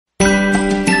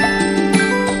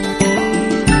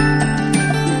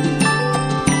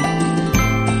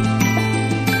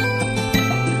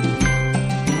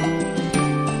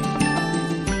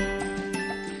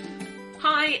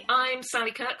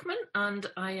and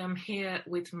I am here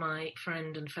with my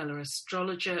friend and fellow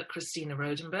astrologer, Christina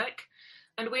Rodenbeck,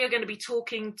 and we are going to be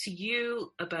talking to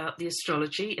you about the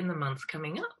astrology in the month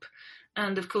coming up.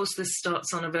 And of course, this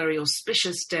starts on a very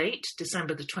auspicious date,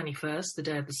 December the 21st, the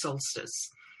day of the solstice,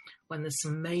 when there's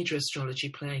some major astrology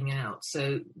playing out.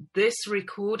 So this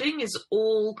recording is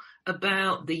all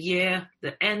about the year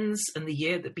that ends and the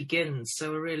year that begins.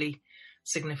 So a really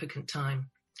significant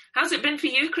time. How's it been for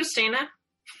you, Christina?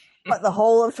 What, the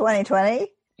whole of 2020?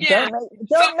 Yeah.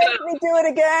 Don't make me do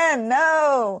it again.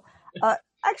 No.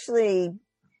 Actually,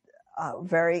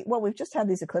 very well. We've just had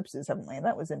these eclipses, haven't we?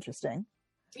 That was interesting.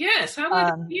 Yes. How were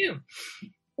they for you?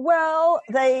 Well,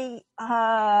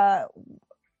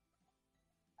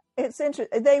 it's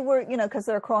interesting. They were, because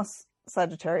they're across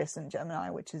Sagittarius and Gemini,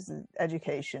 which is the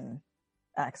education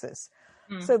axis.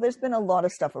 So there's been a lot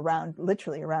of stuff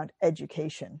literally around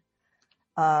education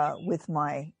with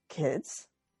my kids.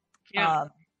 Yeah.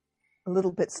 A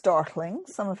little bit startling,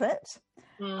 some of it.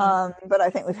 But I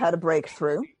think we've had a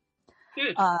breakthrough.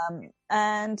 Good.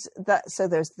 So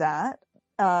there's that.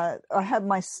 I have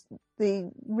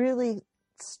the really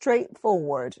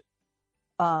straightforward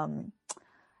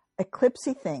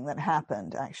eclipsey thing that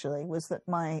happened, actually, was that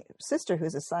my sister,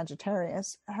 who's a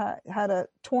Sagittarius, had a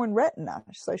torn retina.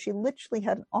 So she literally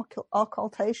had an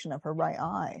occultation of her right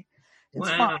eye. It's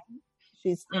fine.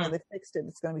 She's, they fixed it.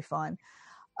 It's going to be fine.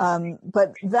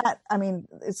 But that,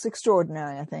 it's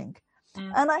extraordinary, I think.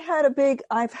 And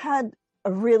I've had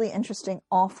a really interesting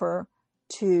offer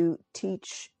to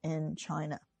teach in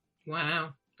China.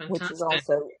 Wow. Fantastic. Which is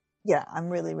also, I'm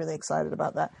really, really excited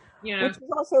about that. Yeah. Which is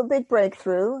also a big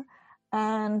breakthrough.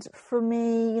 And for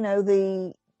me,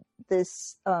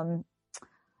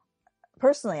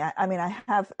 personally, I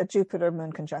have a Jupiter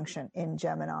moon conjunction in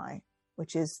Gemini,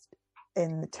 which is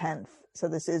in the 10th. So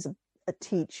this is a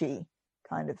teachy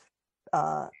kind of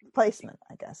placement,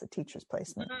 I guess, a teacher's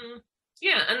placement. Mm-hmm.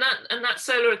 Yeah, and that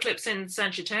solar eclipse in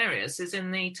Sagittarius is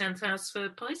in the 10th house for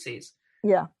Pisces.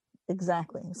 Yeah,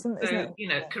 exactly. So,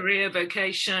 career,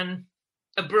 vocation,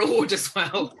 abroad as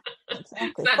well.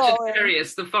 Exactly.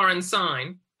 Sagittarius, the foreign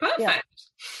sign. Perfect.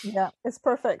 Yeah, it's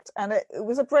perfect. And it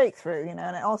was a breakthrough, and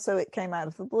it came out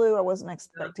of the blue. I wasn't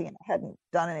expecting it. I hadn't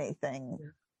done anything.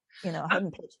 I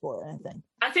hadn't pitched for it or anything.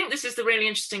 I think this is the really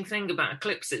interesting thing about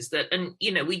eclipses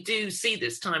we do see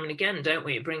this time and again, don't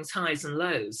we? It brings highs and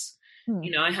lows.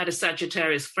 I had a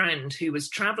Sagittarius friend who was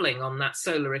traveling on that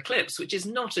solar eclipse, which is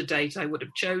not a date I would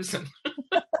have chosen.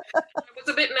 I was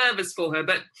a bit nervous for her,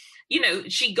 but,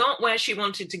 she got where she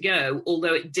wanted to go,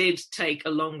 although it did take a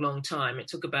long, long time. It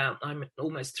took about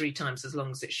almost 3 times as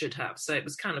long as it should have. So it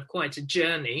was kind of quite a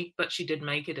journey, but she did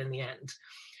make it in the end.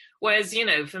 Whereas,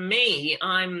 for me,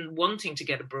 I'm wanting to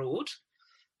get abroad.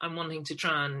 I'm wanting to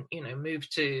try and, move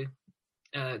to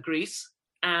Greece.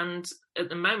 And at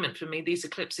the moment, for me, these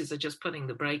eclipses are just putting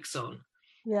the brakes on.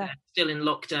 Yeah. Still in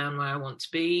lockdown where I want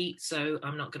to be, so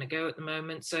I'm not going to go at the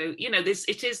moment. So,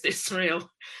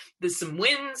 there's some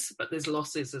wins, but there's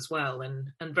losses as well.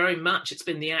 And very much it's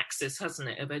been the axis, hasn't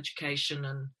it, of education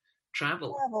and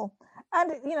travel.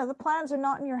 And, the plans are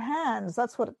not in your hands.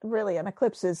 That's what really an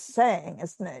eclipse is saying,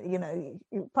 isn't it? You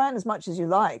plan as much as you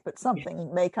like, but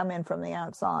something may come in from the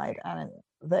outside, and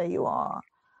there you are.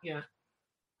 Yeah.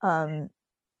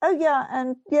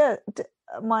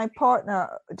 My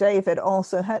partner, David,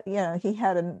 also had, he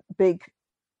had a big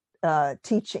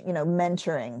teaching,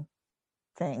 mentoring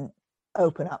thing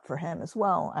open up for him as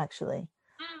well, actually.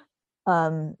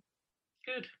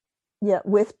 Good. Yeah,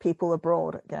 with people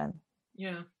abroad again.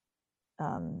 Yeah.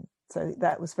 So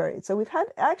that was we've had,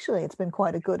 actually, it's been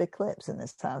quite a good eclipse in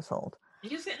this household.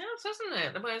 Yes, it has, hasn't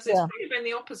it? Whereas it's really been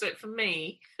the opposite for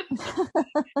me.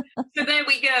 So there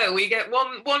we go. We get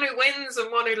one who wins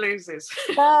and one who loses.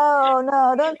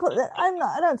 No, don't put that.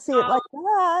 I don't see it like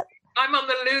that. I'm on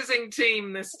the losing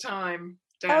team this time.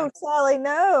 Dan. Oh, Sally,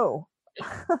 no.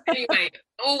 Anyway,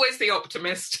 always the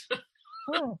optimist.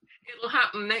 It'll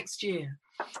happen next year.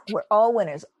 We're all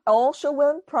winners. All shall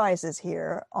win prizes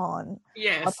here on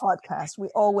a podcast. We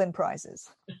all win prizes.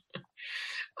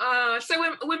 So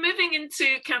we're moving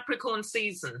into Capricorn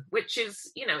season, which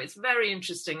is, it's very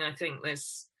interesting, I think,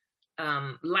 this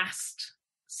last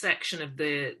section of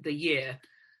the year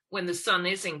when the sun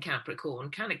is in Capricorn,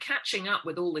 kind of catching up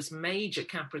with all this major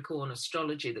Capricorn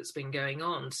astrology that's been going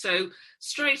on. So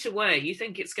straight away, you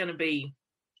think it's going to be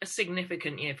a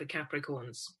significant year for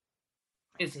Capricorns,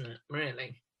 isn't it,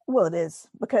 really? Well, it is,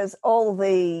 because all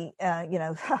the,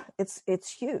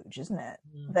 it's huge, isn't it?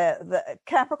 The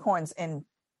Capricorns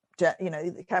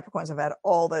the Capricorns have had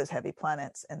all those heavy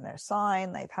planets in their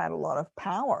sign. They've had a lot of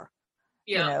power,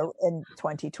 in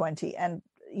 2020. And,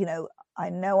 I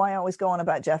know I always go on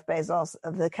about Jeff Bezos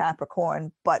of the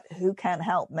Capricorn, but who can't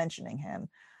help mentioning him?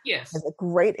 Yes. Is a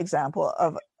great example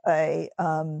of a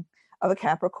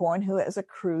Capricorn who has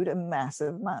accrued a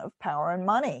massive amount of power and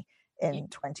money in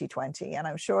 2020. And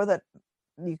I'm sure that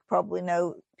you probably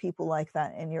know people like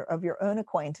that in your own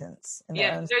acquaintance. In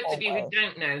yeah, for those of you who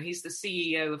don't know, he's the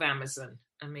CEO of Amazon.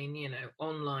 I mean,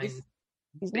 online he's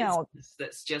business now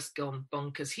that's just gone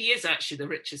bonkers. He is actually the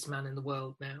richest man in the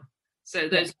world now. So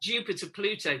those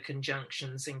Jupiter-Pluto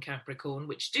conjunctions in Capricorn,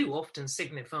 which do often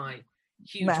signify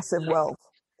huge massive wealth,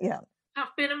 have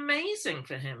been amazing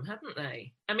for him, haven't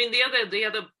they? I mean, the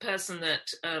other person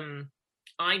that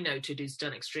I noted who's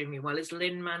done extremely well is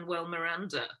Lin-Manuel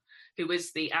Miranda, who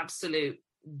is the absolute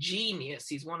genius.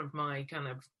 He's one of my kind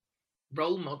of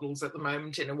role models at the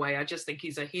moment in a way. I just think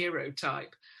he's a hero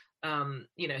type.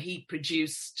 He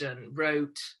produced and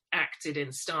wrote,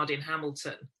 starred in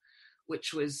Hamilton,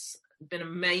 which been a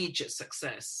major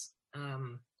success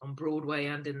on Broadway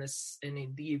and in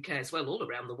the UK as well, all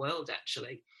around the world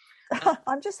actually.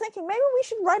 I'm just thinking maybe we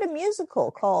should write a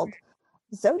musical called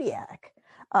Zodiac.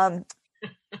 I'm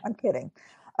kidding.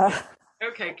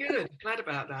 Okay, good. Glad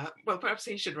about that. Well, perhaps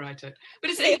he should write it. But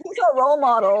he's a role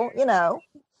model, I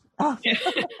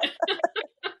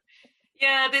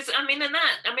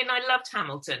loved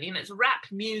Hamilton. I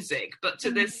love music, but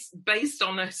to this based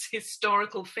on a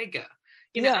historical figure.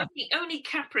 Only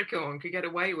Capricorn could get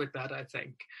away with that, I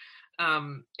think,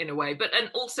 in a way. And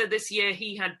also this year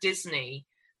he had Disney.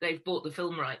 They've bought the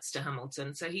film rights to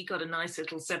Hamilton, so he got a nice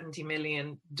little $70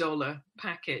 million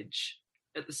package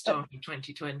at the start of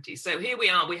 2020. So here we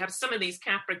are. We have some of these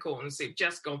Capricorns who've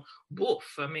just gone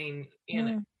woof. I mean,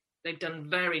 they've done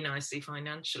very nicely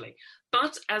financially.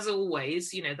 But as always,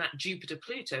 that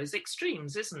Jupiter-Pluto is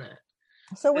extremes, isn't it?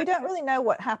 So we don't really know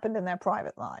what happened in their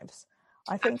private lives.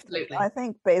 I think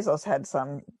Bezos had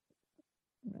some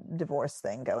divorce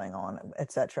thing going on,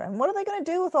 etc. And what are they going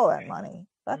to do with all that money?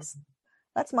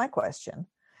 That's my question.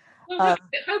 Well,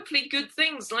 hopefully good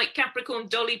things like Capricorn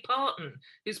Dolly Parton,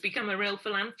 who's become a real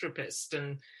philanthropist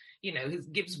and, who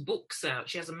gives books out.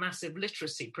 She has a massive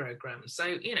literacy program.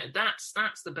 So, that's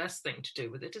the best thing to do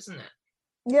with it, isn't it?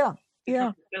 Yeah. Become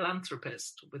a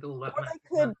philanthropist with all that. Or they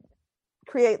could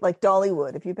create like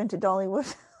Dollywood. Have you been to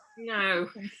Dollywood? No.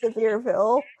 In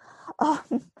Sevierville.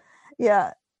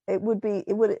 It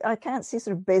would, I can't see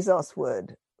sort of Bezos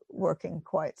wood working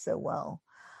quite so well.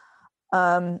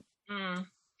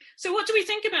 So what do we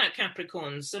think about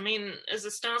Capricorns? I mean, as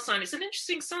a star sign, it's an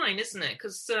interesting sign, isn't it?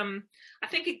 Because I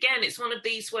think, again, it's one of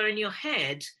these where in your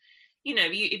head,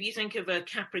 if you think of a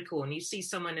Capricorn, you see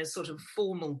someone in a sort of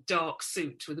formal dark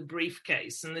suit with a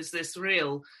briefcase, and there's this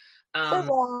real...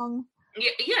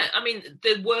 Yeah, I mean,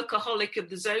 the workaholic of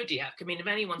the zodiac. I mean, if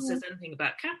anyone says anything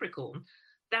about Capricorn,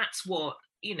 that's what,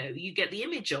 you get the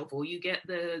image of, or you get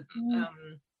the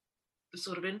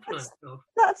sort of influence of.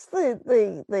 That's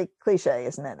the cliche,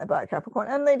 isn't it, about Capricorn?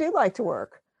 And they do like to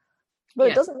work.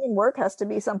 But it doesn't mean work has to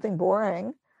be something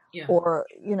boring or,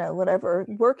 whatever.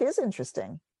 Work is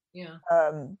interesting. Yeah.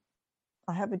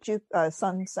 I have a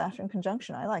Sun-Saturn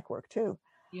conjunction. I like work too.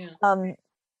 Yeah.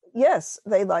 Yes,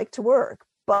 they like to work,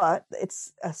 but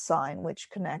it's a sign which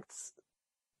connects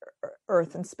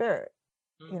earth and spirit.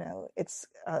 It's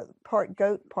part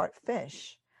goat, part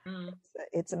fish.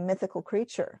 It's a mythical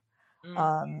creature.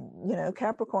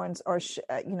 Capricorns are,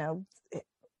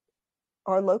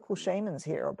 our local shamans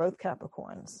here are both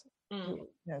Capricorns,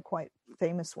 quite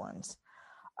famous ones.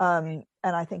 And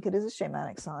I think it is a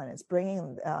shamanic sign. It's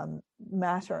bringing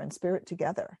matter and spirit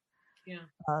together. Yeah.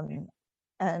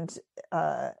 And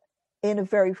in a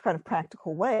very kind of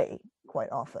practical way,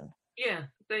 quite often. Yeah,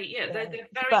 they're very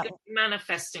good at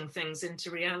manifesting things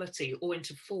into reality or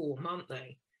into form, aren't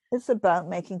they? It's about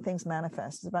making things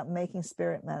manifest. It's about making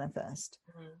spirit manifest.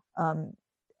 And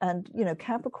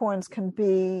Capricorns can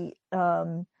be.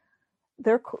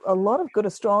 There are a lot of good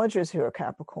astrologers who are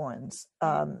Capricorns.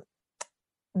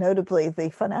 Notably, the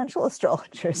financial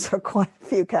astrologers are quite a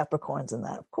few Capricorns in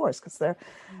that, of course, because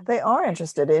they are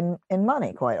interested in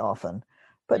money quite often,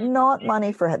 but not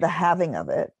money for the having of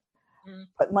it,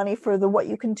 but money for the what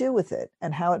you can do with it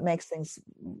and how it makes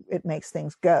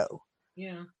things go.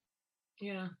 Yeah.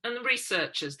 Yeah, and the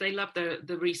researchers, they love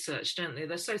the research, don't they?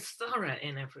 They're so thorough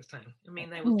in everything. I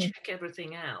mean, they will check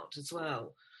everything out as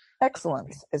well.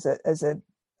 Excellence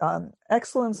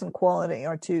excellence and quality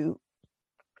are two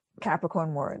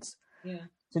Capricorn words. Yeah.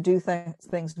 To do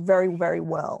things very, very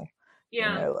well.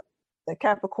 Yeah. The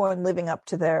Capricorn living up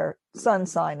to their sun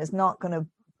sign is not going to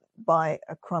buy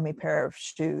a crummy pair of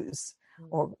shoes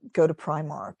or go to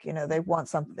Primark. They want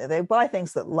something. They buy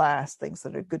things that last, things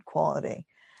that are good quality.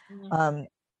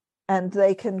 and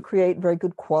they can create very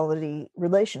good quality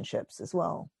relationships as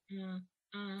well.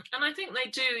 And I think they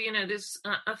do, there's,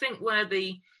 I think where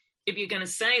if you're going to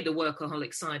say the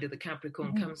workaholic side of the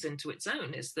Capricorn comes into its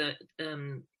own, is that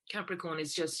Capricorn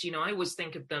is just, I always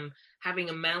think of them having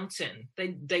a mountain.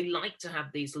 They like to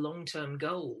have these long-term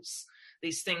goals,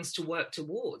 these things to work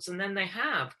towards, and then they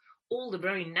have all the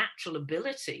very natural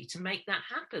ability to make that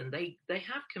happen. They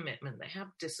have commitment, they have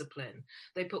discipline.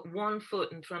 They put one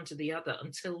foot in front of the other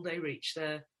until they reach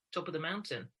their top of the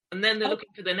mountain. And then they're looking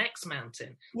for the next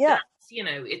mountain. Yeah. That's,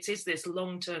 it is this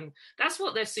long-term, that's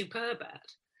what they're superb at.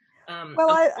 Well,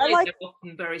 I like, they're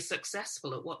often very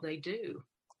successful at what they do.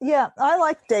 Yeah, I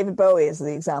like David Bowie as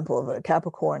the example of a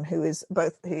Capricorn who is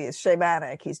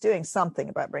shamanic. He's doing something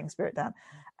about bringing spirit down.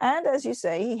 And as you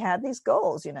say, he had these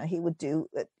goals, he would do,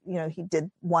 he did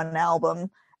one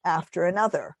album after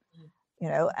another,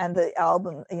 and the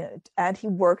album, and he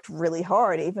worked really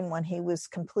hard, even when he was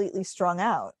completely strung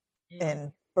out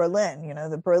in Berlin,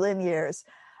 the Berlin years.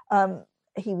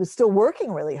 He was still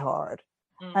working really hard,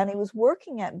 and he was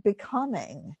working at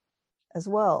becoming as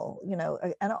well,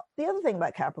 and the other thing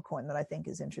about Capricorn that I think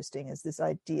is interesting is this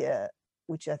idea,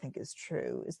 which I think is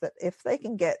true, is that if they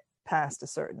can get past a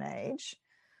certain age,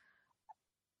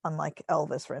 unlike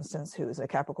Elvis, for instance, who is a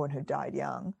Capricorn who died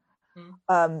young,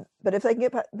 but if they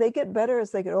get better as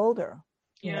they get older,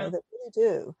 they really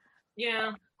do.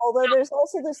 Yeah. Although there's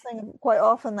also this thing, quite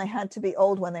often they had to be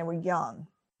old when they were young.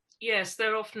 Yes,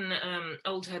 they're often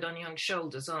old head on young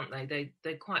shoulders, aren't they?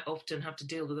 They quite often have to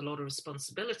deal with a lot of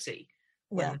responsibility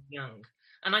when they're young.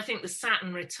 And I think the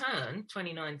Saturn return,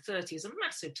 2930, is a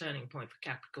massive turning point for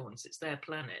Capricorns. It's their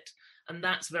planet. And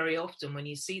that's very often when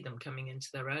you see them coming into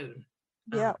their own.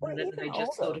 Yeah, they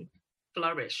just sort of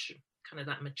flourish, kind of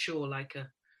that mature like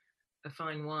a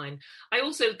fine wine. I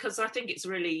also, because I think it's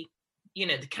really,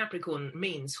 the Capricorn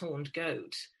means horned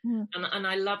goat. And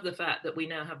I love the fact that we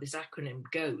now have this acronym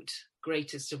GOAT,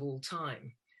 greatest of all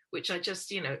time, which I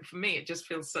just, for me, it just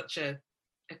feels such a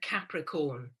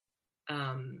Capricorn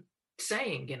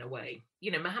saying in a way.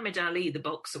 Muhammad Ali, the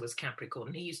boxer, was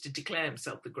Capricorn. He used to declare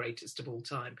himself the greatest of all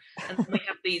time. And then we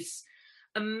have these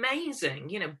amazing,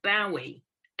 Bowie,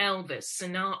 Elvis,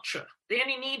 Sinatra. They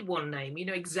only need one name. You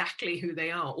know exactly who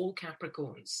they are, all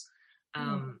Capricorns.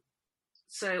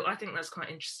 So I think that's quite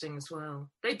interesting as well.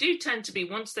 They do tend to be,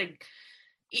 once they,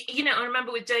 I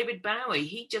remember with David Bowie,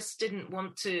 he just didn't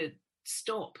want to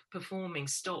stop performing,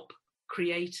 stop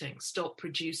creating, stop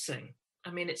producing.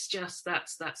 I mean, it's just,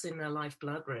 that's in their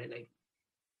lifeblood, really.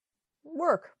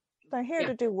 Work. They're here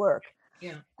to do work.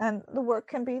 Yeah. And the work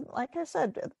can be, like I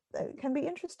said, it can be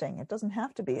interesting. It doesn't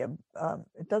have to be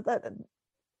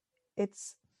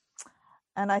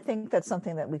and I think that's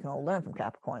something that we can all learn from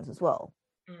Capricorns as well.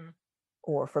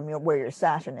 Or from where your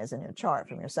Saturn is in your chart,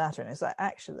 from your Saturn, is that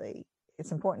actually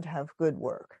it's important to have good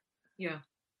work. Yeah.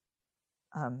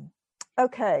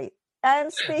 Okay.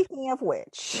 And speaking of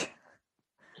which,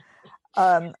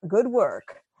 good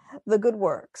work, the good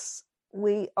works,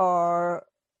 we are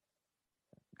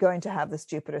going to have this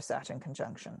Jupiter-Saturn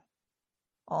conjunction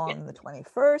on the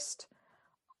 21st,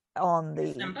 on the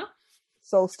December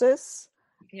solstice,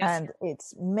 and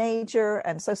it's major.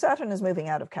 And so Saturn is moving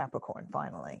out of Capricorn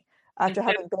finally, after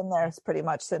having been there pretty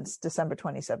much since December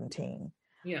 2017.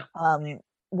 Yeah.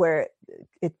 Where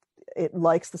it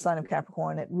likes the sign of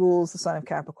Capricorn, it rules the sign of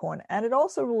Capricorn, and it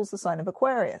also rules the sign of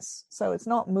Aquarius. So it's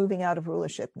not moving out of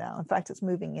rulership now. In fact, it's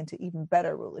moving into even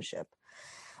better rulership.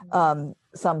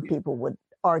 Some people would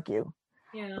argue.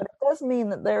 Yeah. But it does mean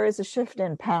that there is a shift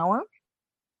in power.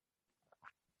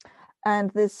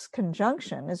 And this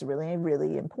conjunction is really,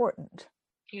 really important.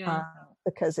 Yeah.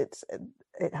 Because it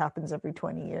happens every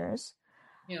 20 years.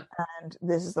 Yeah. And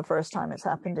this is the first time it's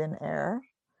happened in air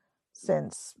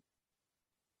since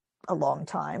a long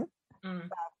time.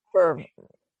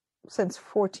 Since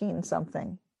 14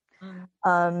 something.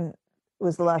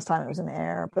 Was the last time it was in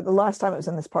air, but the last time it was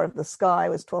in this part of the sky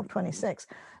was 1226.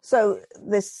 So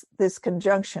this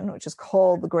conjunction, which is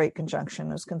called the Great Conjunction,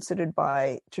 was considered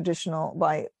by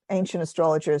ancient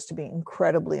astrologers to be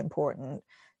incredibly important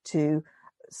to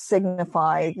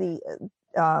signify a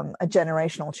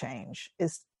generational change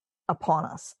is upon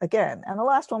us again. And the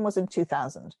last one was in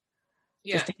 2000.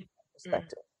 Yeah.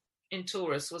 In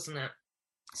Taurus, wasn't it?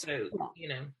 So,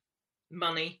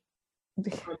 money,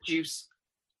 produce.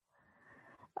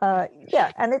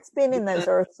 And it's been in those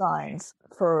earth signs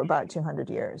for about 200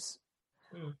 years,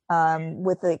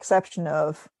 with the exception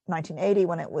of 1980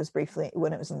 when it was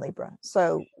in Libra.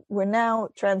 So we're now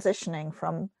transitioning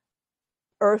from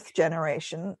earth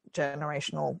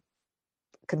generational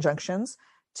conjunctions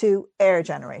to air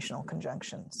generational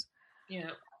conjunctions. Yeah.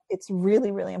 it's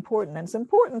really, really important. And it's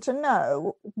important to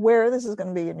know where this is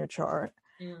going to be in your chart.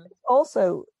 It's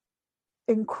also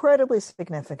incredibly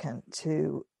significant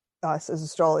to us as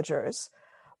astrologers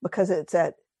because it's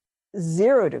at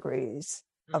 0 degrees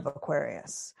of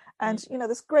Aquarius. And,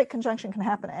 this great conjunction can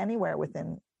happen anywhere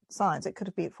within signs. It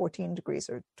could be at 14 degrees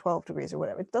or 12 degrees or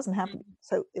whatever. It doesn't have to be.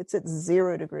 So it's at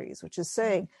 0 degrees, which is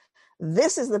saying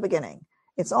this is the beginning.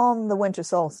 It's on the winter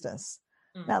solstice.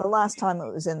 Now, the last time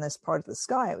it was in this part of the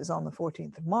sky, it was on the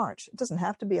 14th of March. It doesn't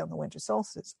have to be on the winter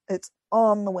solstice. It's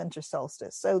on the winter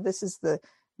solstice. So this is the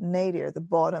nadir, the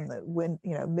bottom,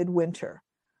 midwinter.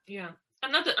 Yeah.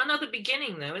 Another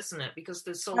beginning, though, isn't it? Because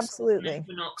the solstice Absolutely. and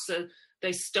equinox, so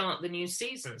they start the new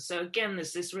season. So again,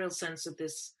 there's this real sense of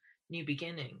this new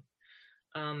beginning.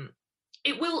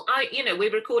 It will.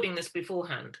 We're recording this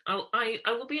beforehand. I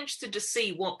will be interested to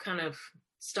see what kind of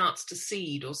starts to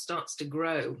seed or starts to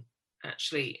grow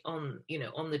actually on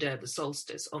the day of the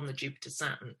solstice on the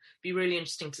Jupiter-Saturn. Be really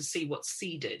interesting to see what's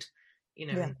seeded,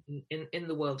 in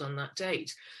the world on that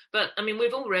date. But I mean,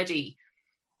 we've already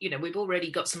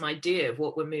got some idea of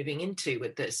what we're moving into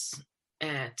with this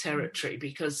air territory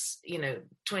because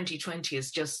 2020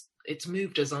 is it's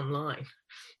moved us online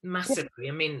massively.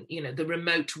 I mean, the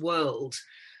remote world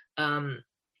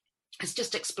has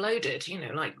just exploded,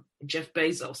 like Jeff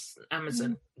Bezos,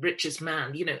 Amazon, richest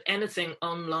man, anything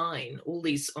online, all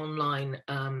these online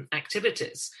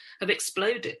activities have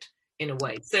exploded in a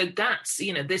way. So that's,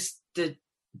 the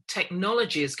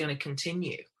technology is going to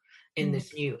continue in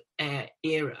this new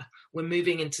era. We're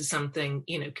moving into something,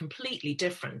 completely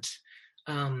different.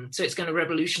 So it's going to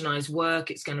revolutionize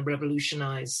work. It's going to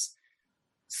revolutionize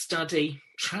study,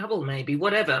 travel, maybe,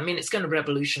 whatever. I mean, it's going to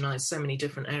revolutionize so many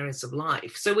different areas of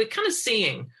life. So we're kind of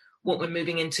seeing what we're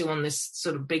moving into on this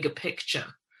sort of bigger picture.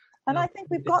 And I think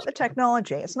we've got the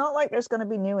technology. It's not like there's going to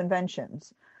be new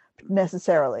inventions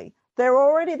necessarily. They're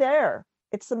already there.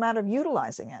 It's a matter of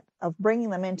utilizing it, of bringing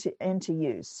them into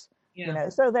use. Yeah.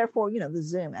 So therefore, the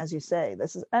Zoom, as you say,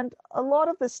 and a lot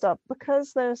of this stuff,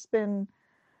 because there's been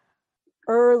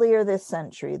earlier this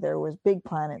century, there was big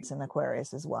planets in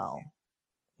Aquarius as well.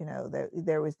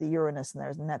 There was the Uranus and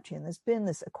there's Neptune. There's been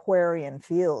this Aquarian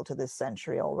feel to this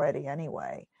century already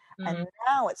anyway. And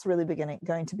now it's really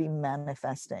going to be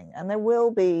manifesting. And there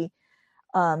will be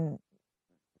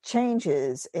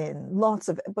changes in lots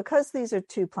of, because these are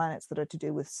 2 planets that are to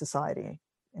do with society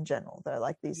in general. They're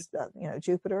like these,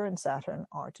 Jupiter and Saturn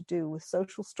are to do with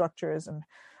social structures and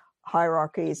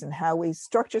hierarchies and how we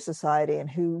structure society and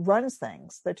who runs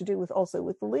things. They're to do with also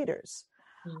with the leaders.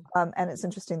 And it's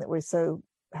interesting that we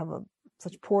have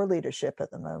such poor leadership at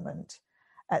the moment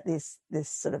at this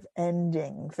sort of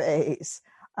ending phase.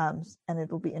 And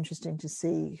it'll be interesting to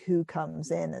see who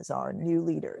comes in as our new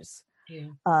leaders.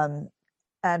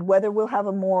 And whether we'll have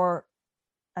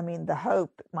the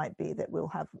hope might be that we'll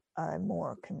have a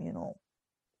more communal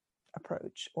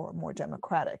approach or more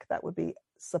democratic. That would be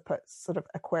sort of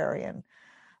Aquarian.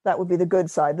 That would be the good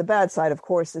side. The bad side, of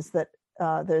course, is that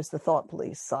there's the thought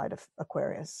police side of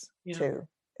Aquarius too.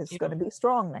 It's going to be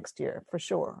strong next year for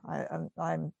sure.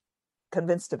 I'm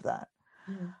convinced of that.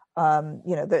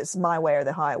 That's my way or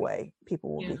the highway.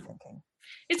 People will be thinking.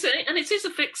 It is a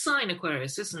fixed sign,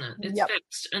 Aquarius, isn't it? It's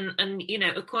fixed, and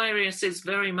Aquarius is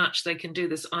very much, they can do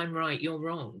this. I'm right, you're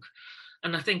wrong,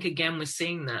 and I think again we're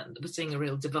seeing that. We're seeing a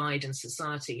real divide in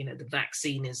society. The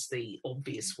vaccine is the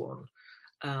obvious one.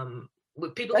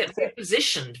 Where people get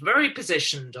very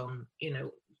positioned on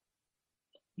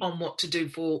on what to do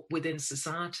within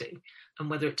society and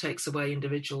whether it takes away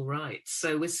individual rights.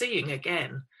 So we're seeing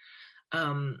again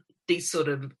these sort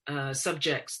of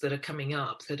subjects that are coming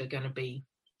up that are going to be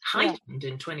heightened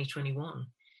in 2021.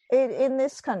 In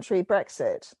this country,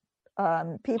 Brexit,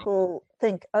 people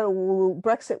think,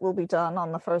 Brexit will be done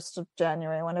on the 1st of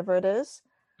January, whenever it is.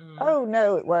 Oh,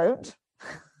 no, it won't.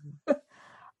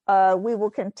 We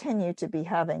will continue to be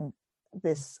having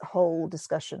this whole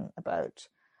discussion about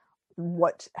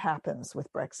what happens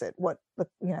with Brexit.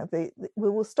 We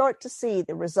will start to see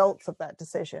the results of that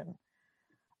decision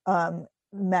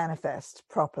manifest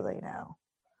properly now,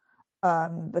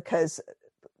 because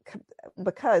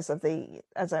of the,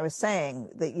 as I was saying,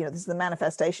 this is the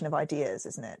manifestation of ideas,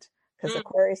 isn't it? Because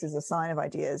Aquarius is a sign of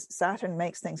ideas. Saturn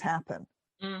makes things happen.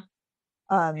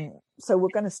 So we're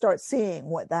going to start seeing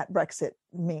what that Brexit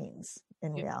means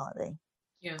in reality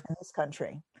in this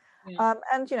country.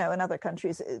 And in other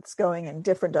countries it's going in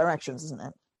different directions, isn't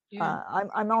it?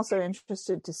 I'm also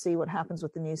interested to see what happens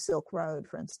with the new Silk Road,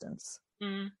 for instance,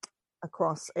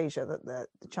 across Asia that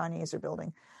the Chinese are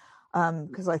building,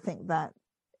 because I think that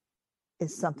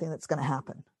is something that's going to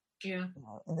happen.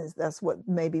 And that's what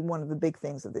maybe one of the big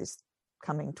things of this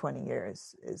coming 20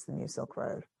 years is the new Silk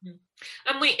Road.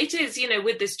 And it is,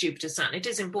 with this Jupiter-Saturn, it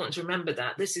is important to remember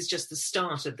that this is just the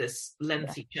start of this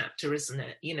lengthy chapter, isn't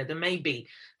it? There may be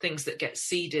things that get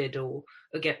seeded or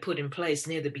get put in place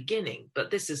near the beginning,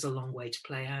 but this is a long way to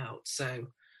play out. So,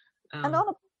 and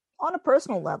on a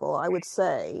personal level, I would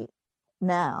say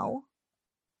now,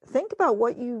 think about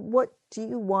what do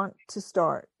you want to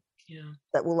start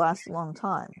that will last a long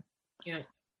time. Yeah.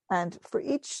 And for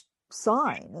each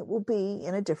sign, it will be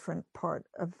in a different part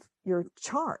of your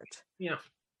chart. Yeah.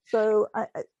 So,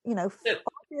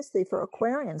 obviously for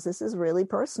Aquarians, this is really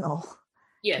personal.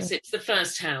 Yes, it's the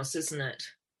first house, isn't it?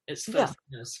 It's the first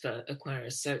house for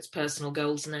Aquarius. So it's personal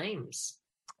goals and aims.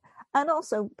 And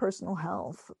also personal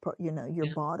health,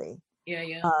 your body. Yeah,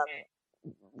 yeah.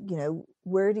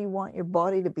 Where do you want your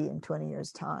body to be in 20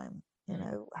 years' time?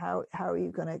 How are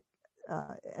you going to,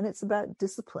 and it's about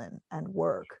discipline and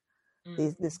work,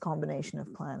 this combination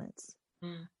of planets.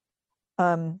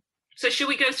 So should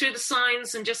we go through the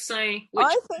signs and just say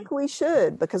I think we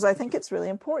should, because I think it's really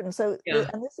important. So,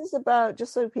 and this is about,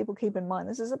 just so people keep in mind,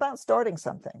 this is about starting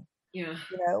something. Yeah.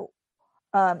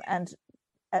 And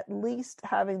at least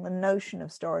having the notion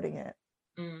of starting it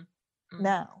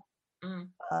now.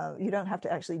 You don't have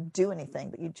to actually do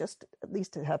anything, but you just at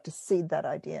least have to seed that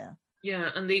idea. Yeah,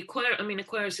 and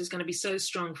Aquarius is going to be so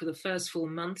strong for the first 4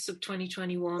 months of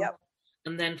 2021. Yep.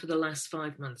 And then for the last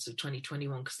 5 months of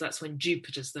 2021, because that's when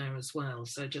Jupiter's there as well.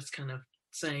 So just kind of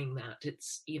saying that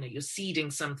it's, you're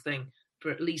seeding something for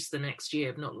at least the next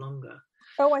year, if not longer.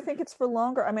 Oh, I think it's for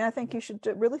longer. I mean, I think you should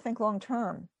really think long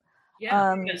term.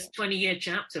 Yeah, it's a 20-year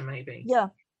chapter maybe. Yeah.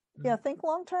 Yeah, think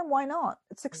long term. Why not?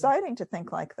 It's exciting to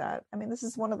think like that. I mean, this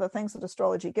is one of the things that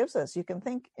astrology gives us. You can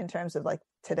think in terms of like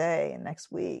today and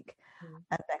next week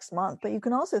and next month, but you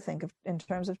can also think of in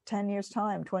terms of 10 years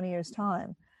time, 20 years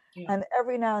time. Yeah. And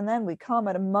every now and then we come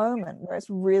at a moment where it's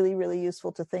really, really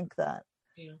useful to think that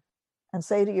and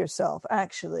say to yourself,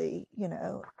 actually,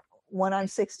 when I'm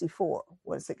 64,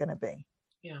 what is it going to be?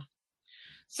 Yeah.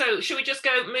 So should we just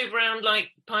move around like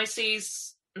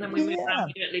Pisces? And then we move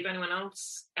around, we don't leave anyone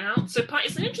else out. So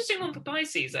it's an interesting one for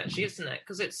Pisces, actually, isn't it?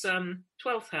 Because it's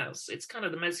 12th house. It's kind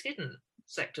of the most hidden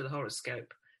sector of the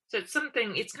horoscope. So it's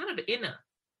kind of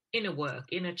inner work,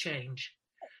 inner change.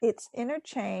 It's inner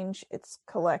change. It's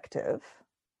collective.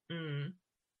 And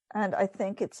I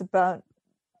think it's about,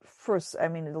 first, I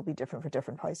mean, it'll be different for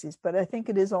different Pisces, but I think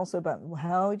it is also about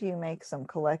how do you make some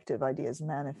collective ideas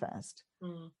manifest?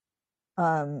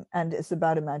 And it's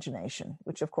about imagination,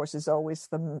 which of course is always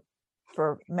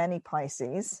for many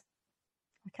Pisces.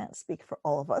 I can't speak for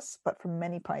all of us, but for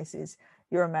many Pisces,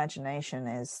 your imagination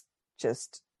is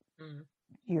just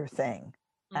your thing,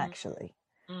 actually.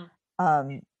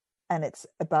 And it's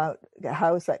about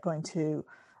how is that going to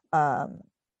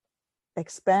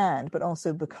expand, but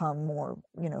also become more,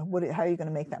 how are you going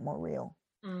to make that more real?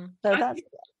 So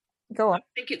go on. I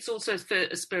think it's also for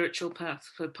a spiritual path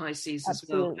for Pisces as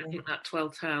well. I think that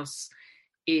 12th house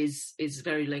is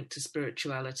very linked to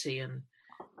spirituality and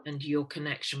your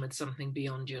connection with something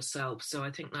beyond yourself. So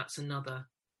I think that's another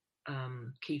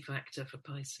key factor for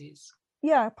Pisces.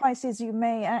 Yeah, Pisces, you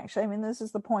may actually, I mean, this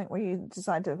is the point where you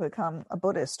decide to become a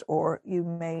Buddhist, or you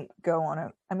may go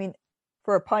on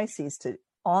for a Pisces to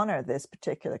honor this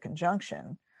particular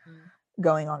conjunction,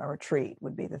 going on a retreat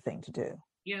would be the thing to do.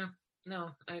 Yeah.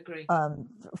 No, I agree.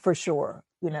 For sure.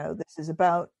 This is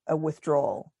about a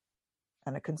withdrawal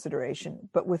and a consideration,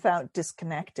 but without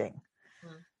disconnecting.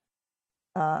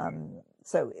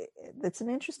 So it's an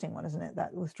interesting one, isn't it?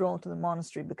 That withdrawal to the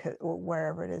monastery, or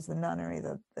wherever it is, the nunnery,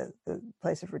 the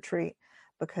place of retreat,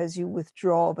 because you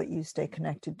withdraw, but you stay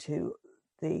connected to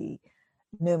the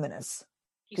numinous.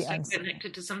 You stay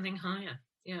connected to something higher.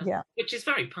 Yeah. Which is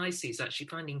very Pisces, actually,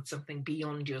 finding something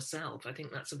beyond yourself. I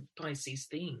think that's a Pisces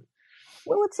theme.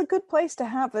 Well, it's a good place to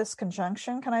have this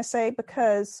conjunction, can I say,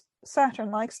 because Saturn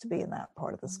likes to be in that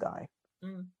part of the sky.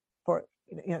 For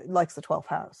it likes the 12th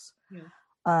house.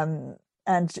 And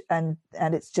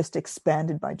it's just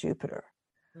expanded by Jupiter.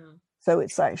 So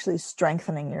it's actually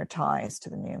strengthening your ties to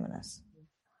the numinous.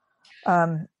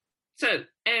 So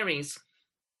Aries.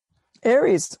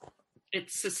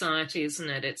 It's society, isn't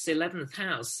it? It's 11th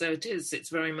house. So it's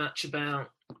very much about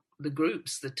the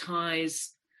groups, the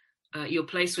ties, your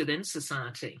place within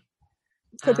society.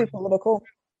 Could be political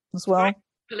as well. Right?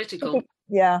 Political.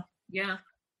 Yeah.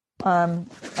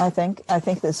 I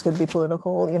think this could be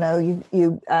political.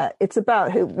 It's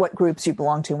about what groups you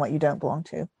belong to and what you don't belong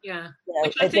to. Yeah.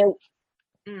 Which I think,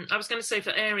 I was going to say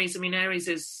for Aries, I mean, Aries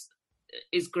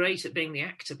is great at being the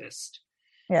activist.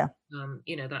 Yeah.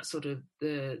 That sort of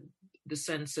the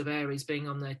sense of Aries being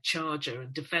on their charger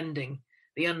and defending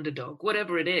the the underdog,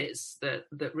 whatever it is that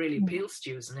really appeals to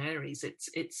you as an Aries.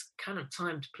 It's kind of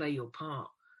time to play your part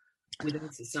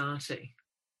within society.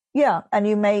 Yeah,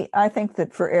 and I think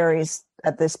that for Aries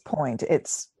at this point,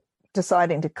 it's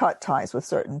deciding to cut ties with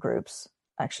certain groups.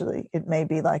 Actually, it may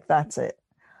be like that's it,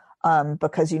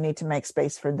 because you need to make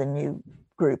space for the new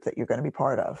group that you're going to be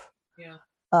part of. Yeah.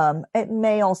 It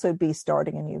may also be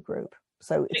starting a new group,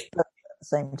 so it's at the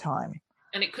same time.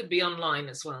 And it could be online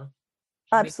as well.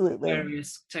 Absolutely.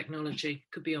 Various technology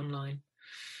could be online.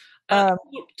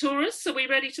 Taurus, are we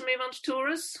ready to move on to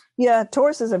Taurus? Yeah,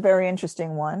 Taurus is a very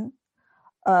interesting one.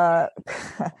 So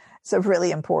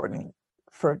really important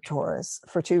for Taurus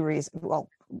for two reasons. Well,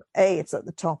 it's at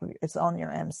the top of it's on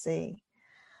your MC.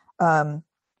 So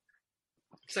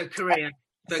career.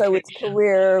 Vocation. So it's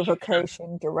career,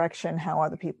 vocation, direction, how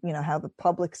other people, how the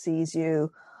public sees you,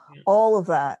 all of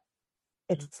that.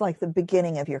 It's like the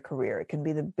beginning of your career. It can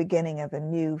be the beginning of a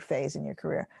new phase in your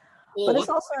career. But it's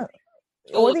also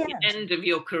or the end of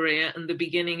your career and the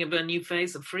beginning of a new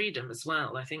phase of freedom as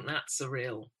well. I think that's a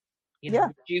real,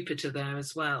 Jupiter there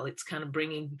as well. It's kind of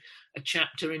bringing a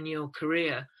chapter in your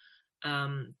career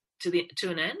to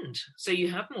an end. So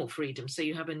you have more freedom. So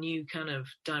you have a new kind of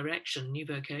direction, new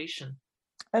vocation.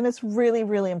 And it's really,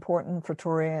 really important for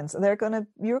Taurians.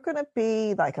 You're gonna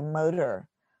be like a motor,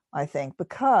 I think,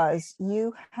 because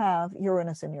you have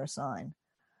Uranus in your sign,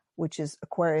 which is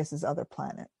Aquarius's other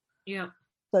planet. Yeah.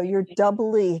 So you're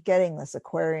doubly getting this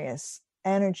Aquarius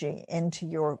energy into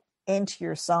your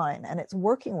sign, and it's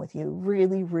working with you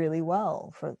really, really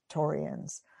well for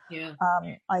Taurians. Yeah.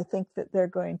 I think that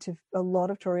a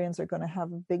lot of Taurians are going to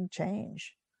have a big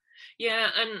change. Yeah,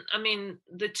 and I mean,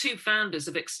 the two founders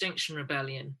of Extinction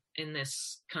Rebellion in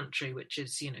this country, which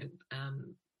is,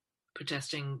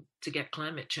 protesting to get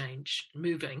climate change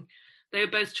moving, they were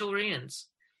both Taurians.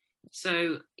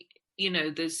 So,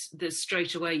 there's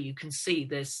straight away you can see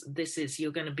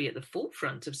you're going to be at the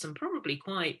forefront of some probably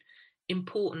quite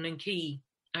important and key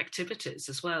activities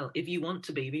as well, if you want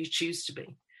to be, if you choose to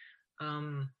be.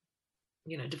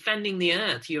 Defending the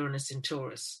earth, Uranus in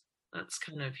Taurus. That's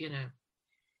kind of,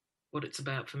 what it's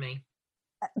about for me.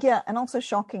 Yeah, and also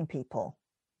shocking people.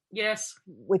 Yes.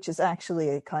 Which is actually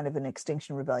a kind of an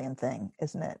Extinction Rebellion thing,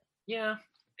 isn't it? Yeah,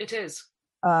 it is.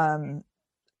 Some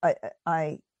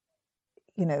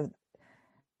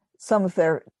of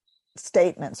their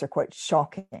statements are quite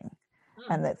shocking,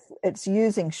 and that it's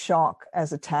using shock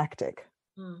as a tactic.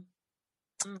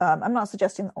 I'm not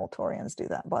suggesting that all Taurians do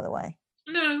that, by the way.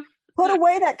 No. Put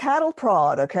away that cattle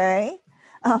prod, okay?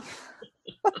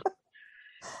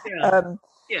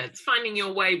 It's finding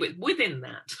your way within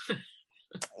that.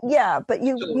 Yeah, but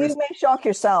you may shock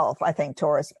yourself, I think,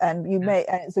 Taurus, and and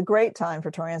it's a great time for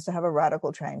Taurians to have a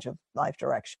radical change of life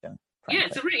direction.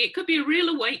 Frankly. Yeah, it could be a real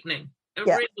awakening.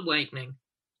 Real awakening.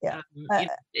 Yeah,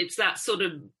 it's that sort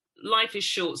of life is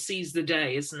short, seize the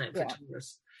day, isn't it, for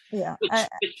Taurus? Yeah,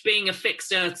 which being a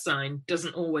fixed Earth sign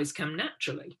doesn't always come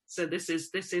naturally. So this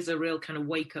is a real kind of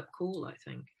wake up call, I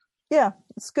think. Yeah,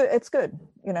 it's good. It's good.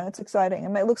 It's exciting. I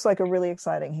mean, it looks like a really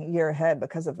exciting year ahead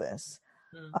because of this.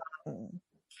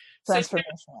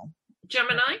 Transformational. So,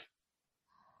 Gemini?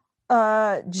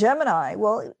 Gemini.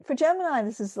 Well, for Gemini,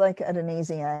 this is like at an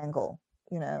easy angle,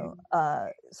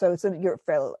 so it's your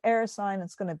fellow air sign.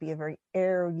 It's going to be a very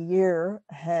air year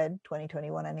ahead,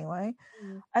 2021 anyway.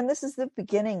 And this is the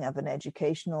beginning of an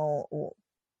educational or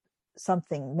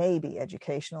something, maybe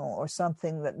educational, or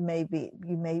something that maybe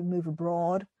you may move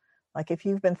abroad. Like if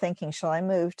you've been thinking, shall I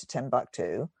move to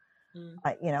Timbuktu?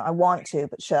 I want to,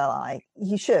 but shall I?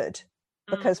 You should,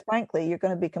 because frankly, you're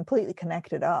going to be completely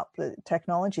connected up. The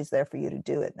technology is there for you to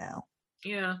do it now.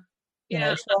 Yeah.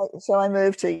 Shall I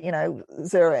move to,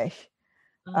 Zurich?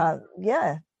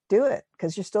 Do it,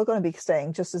 because you're still going to be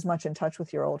staying just as much in touch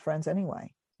with your old friends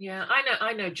anyway. Yeah,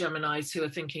 I know Geminis who are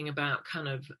thinking about kind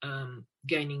of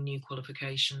gaining new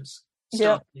qualifications,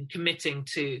 committing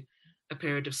to a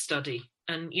period of study.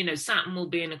 And, Saturn will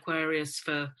be in Aquarius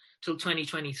till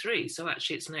 2023. So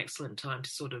actually it's an excellent time to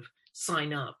sort of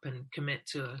sign up and commit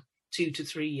to a 2 to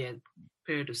 3 year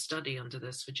period of study under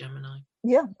this for Gemini.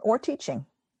 Yeah, or teaching.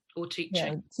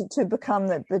 To become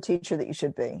the teacher that you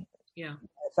should be. Yeah.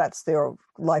 If that's their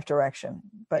life direction.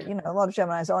 But, a lot of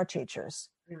Geminis are teachers,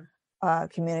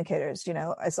 communicators.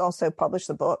 It's also published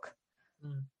the book.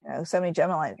 So many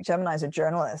Geminis are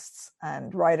journalists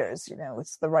and writers.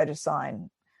 It's the writer sign.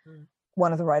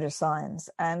 One of the writer signs,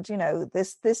 and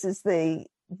this is the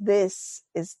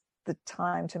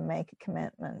time to make a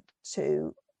commitment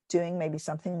to doing maybe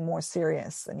something more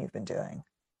serious than you've been doing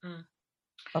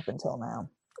up until now,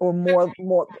 or more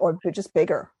or just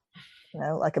bigger,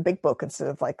 like a big book instead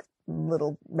of like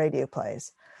little radio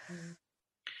plays.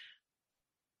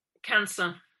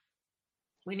 Cancer.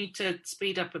 We need to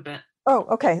speed up a bit. Oh,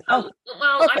 okay. Well, okay,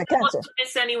 I don't Cancer. want to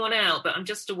miss anyone out, but I'm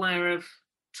just aware of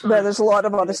time. Well, there's a lot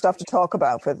of other stuff to talk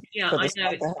about for I this know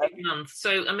it's a big month.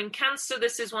 So, I mean, Cancer,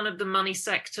 this is one of the money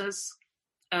sectors.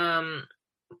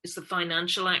 It's the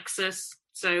financial axis.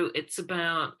 So it's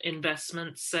about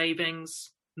investments,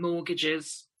 savings,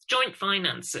 mortgages, joint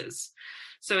finances.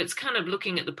 So it's kind of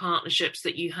looking at the partnerships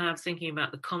that you have, thinking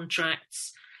about the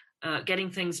contracts, getting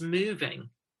things moving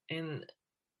in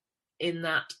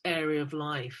that area of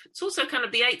life. It's also kind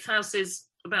of the 8th house is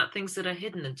about things that are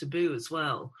hidden and taboo as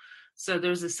well. So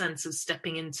there's a sense of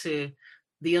stepping into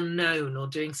the unknown or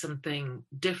doing something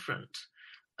different.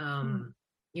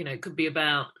 It could be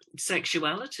about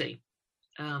sexuality.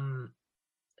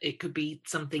 It could be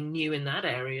something new in that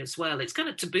area as well. It's kind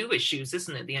of taboo issues,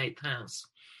 isn't it? The 8th house.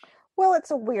 Well,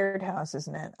 it's a weird house,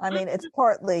 isn't it? I mean, it's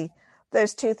partly,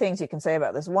 there's two things you can say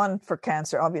about this. One, for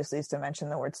Cancer, obviously, is to mention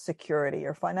the word security.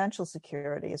 Or financial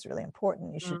security is really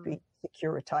important. You should be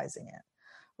securitizing it,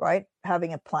 right?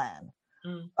 Having a plan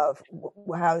of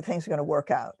how things are going to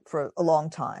work out for a long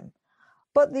time.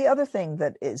 But the other thing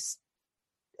that is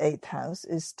 8th house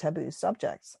is taboo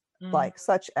subjects, like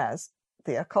such as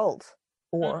the occult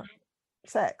or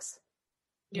sex,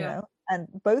 you know, and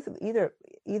both,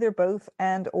 either both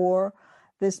and or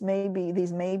these may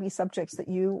be subjects that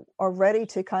you are ready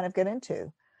to kind of get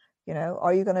into. You know,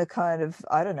 are you going to kind of,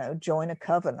 I don't know, join a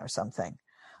coven or something?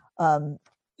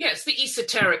 It's the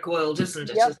esoteric world, isn't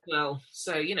it, as well?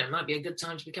 So, it might be a good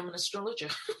time to become an astrologer.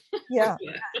 Yeah.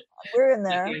 We're in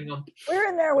there. We're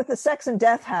in there with the sex and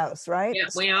death house, right? Yeah,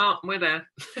 we are. We're there.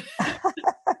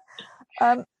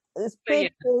 It's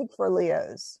big for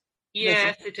Leos.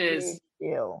 Yes, it is.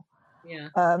 Deal. Yeah.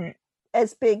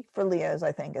 As big for Leos,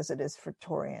 I think, as it is for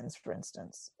Taurians, for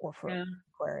instance, or for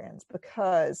Aquarians,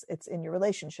 because it's in your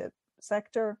relationship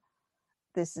sector.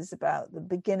 This is about the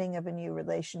beginning of a new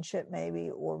relationship, maybe,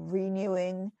 or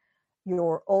renewing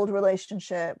your old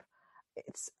relationship.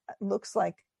 It looks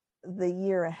like the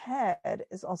year ahead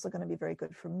is also going to be very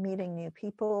good for meeting new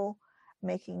people,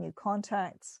 making new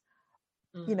contacts,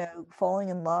 falling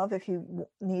in love if you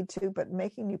need to, but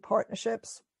making new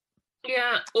partnerships.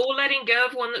 Yeah, or letting go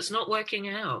of one that's not working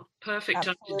out. Perfect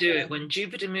time to do it. When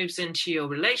Jupiter moves into your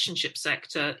relationship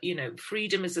sector,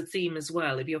 freedom is a theme as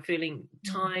well. If you're feeling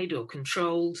tied or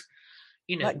controlled,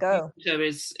 let go. Jupiter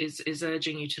is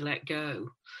urging you to let go.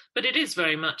 But it is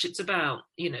very much, it's about,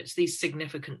 it's these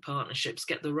significant partnerships,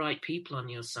 get the right people on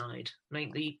your side,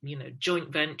 make the,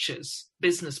 joint ventures,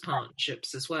 business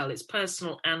partnerships as well. It's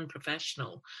personal and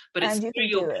professional, but it's through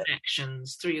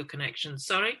your connections.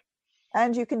 Sorry?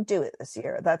 And you can do it this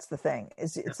year. That's the thing,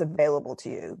 is it's available to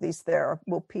you. There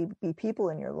will be people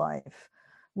in your life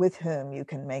with whom you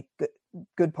can make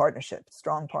good partnerships,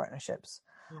 strong partnerships.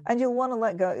 And you'll want to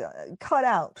let go, cut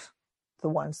out the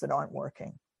ones that aren't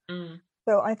working.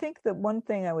 So I think that one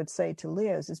thing I would say to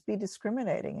Leos is be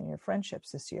discriminating in your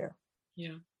friendships this year.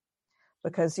 Yeah.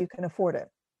 Because you can afford it.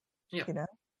 Yeah.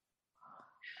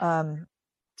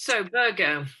 So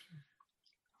Virgo,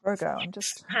 I'm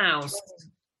just... House.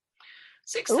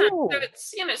 6th house. So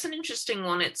it's, it's an interesting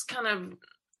one. It's kind of,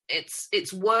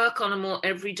 it's work on a more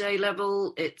everyday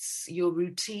level. It's your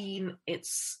routine.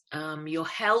 It's your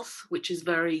health, which is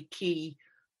very key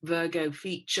Virgo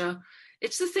feature.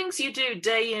 It's the things you do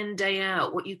day in, day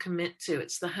out, what you commit to.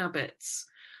 It's the habits.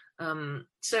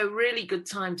 So really good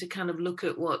time to kind of look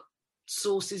at what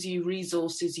resources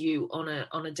you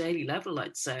on a daily level,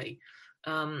 I'd say.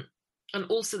 And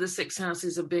also the 6th house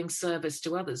is of being service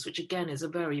to others, which again is a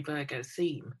very Virgo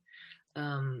theme.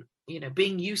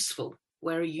 Being useful.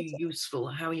 Where are you useful?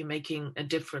 How are you making a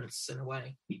difference in a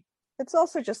way? It's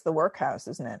also just the work house,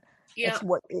 isn't it? Yeah.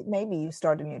 Maybe you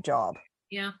start a new job.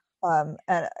 Yeah. And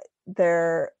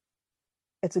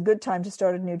it's a good time to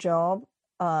start a new job.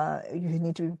 You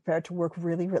need to be prepared to work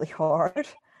really, really hard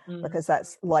because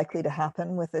that's likely to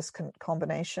happen with this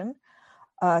combination,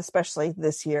 especially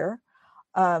this year.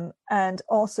 And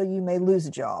also you may lose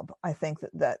a job. I think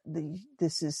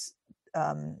this is,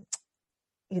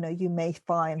 you may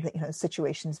find that,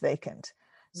 situation's vacant.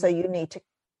 So you need to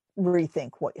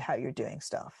rethink how you're doing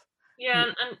stuff. Yeah.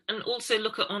 And also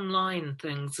look at online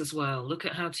things as well. Look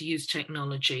at how to use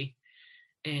technology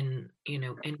in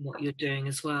what you're doing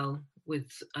as well, with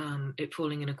it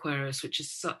falling in Aquarius, which is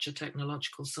such a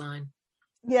technological sign.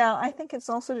 Yeah. I think it's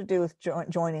also to do with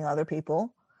joining other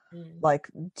people. Like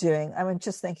I'm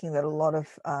just thinking that a lot of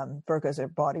Virgos are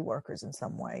body workers in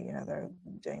some way.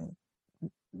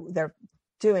 They're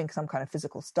doing some kind of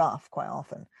physical stuff quite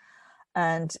often,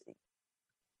 and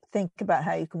think about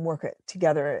how you can work it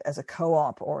together as a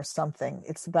co-op or something.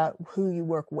 It's about who you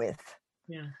work with.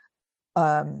 Yeah.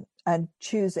 And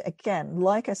choose, again,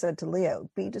 like I said to Leo,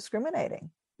 be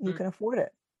discriminating. You can afford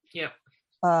it. Yeah.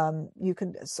 You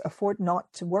can afford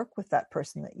not to work with that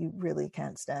person that you really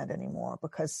can't stand anymore,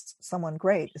 because someone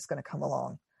great is going to come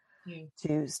along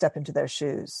to step into their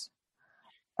shoes.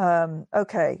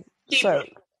 Okay. So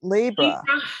Libra.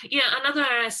 Yeah, another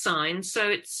air sign. So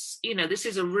it's, this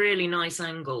is a really nice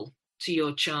angle to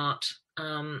your chart.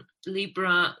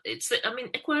 Libra,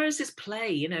 Aquarius is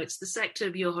play, it's the sector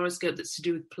of your horoscope that's to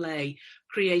do with play,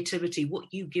 creativity, what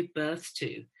you give birth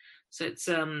to. So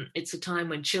it's a time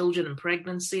when children and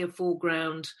pregnancy are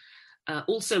foreground,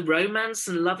 also romance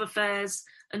and love affairs,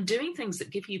 and doing things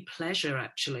that give you pleasure,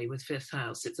 actually, with fifth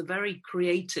house. It's a very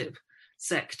creative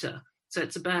sector. So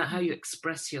it's about how you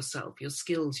express yourself, your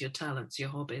skills, your talents, your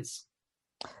hobbies.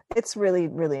 It's really,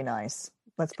 really nice.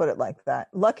 Let's put it like that.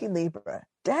 Lucky Libra.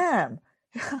 Damn.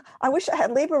 I wish I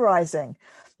had Libra rising.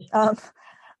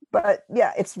 But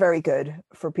yeah, it's very good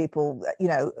for people,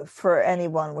 for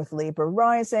anyone with Libra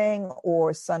rising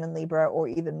or Sun in Libra or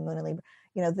even Moon in Libra.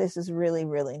 This is really,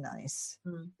 really nice,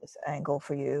 this angle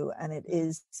for you. And it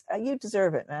is, you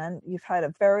deserve it, man. You've had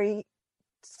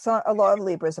a lot of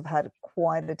Libras have had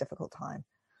quite a difficult time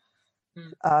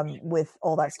with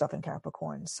all that stuff in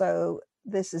Capricorn. So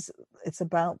it's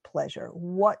about pleasure.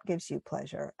 What gives you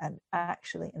pleasure, and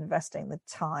actually investing the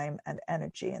time and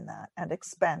energy in that and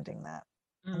expanding that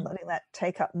and letting that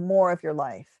take up more of your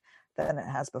life than it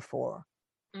has before.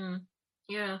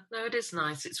 Yeah, no, it is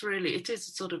nice. It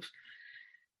is sort of,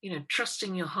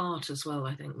 trusting your heart as well,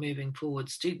 I think, moving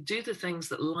forwards. Do the things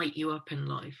that light you up in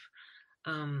life.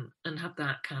 And have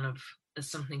that kind of as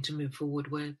something to move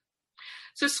forward with.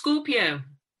 So Scorpio,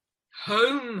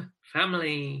 home,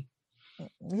 family.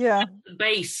 Yeah.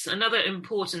 Base, another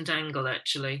important angle,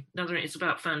 actually. It's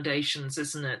about foundations,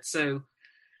 isn't it? So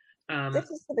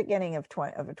this is the beginning of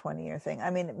a 20-year thing.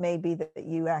 I mean, it may be that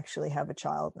you actually have a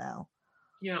child now,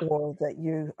 or that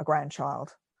you're a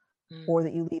grandchild, or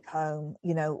that you leave home,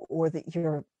 or that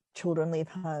your children leave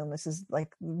home. This is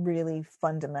like really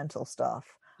fundamental stuff.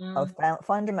 Of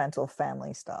fundamental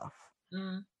family stuff.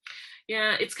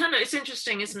 Yeah, it's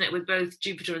interesting, isn't it, with both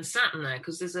Jupiter and Saturn there,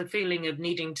 because there's a feeling of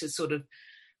needing to sort of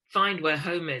find where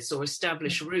home is or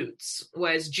establish roots,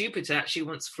 whereas Jupiter actually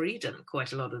wants freedom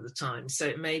quite a lot of the time. So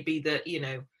it may be that,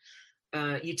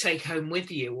 you take home with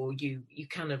you, or you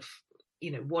kind of,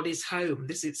 what is home?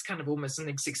 It's kind of almost an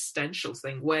existential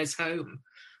thing. Where's home?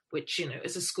 Which,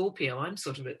 as a Scorpio, I'm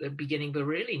sort of at the beginning of a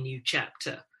really new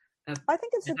chapter. I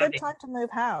think it's a good time to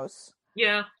move house.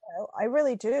 Yeah. I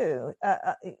really do.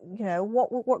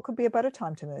 What could be a better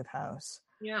time to move house?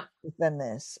 Yeah. Than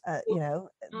this,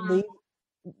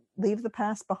 leave the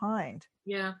past behind.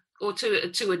 Yeah. Or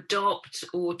to adopt,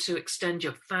 or to extend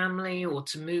your family, or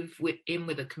to move in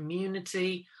with a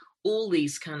community. All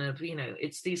these kind of,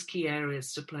 it's these key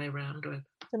areas to play around with.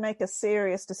 To make a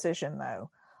serious decision, though.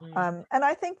 And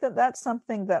I think that that's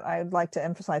something that I'd like to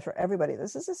emphasize for everybody.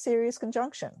 This is a serious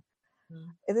conjunction.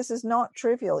 This is not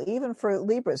trivial, even for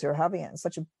Libras who are having it in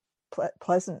such a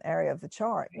pleasant area of the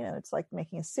chart. It's like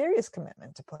making a serious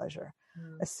commitment to pleasure,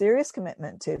 a serious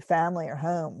commitment to family or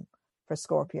home for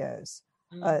Scorpios,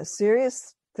 a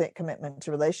serious commitment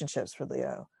to relationships for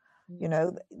Leo.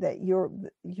 That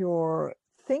you're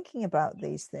thinking about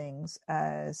these things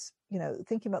as,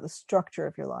 thinking about the structure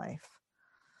of your life.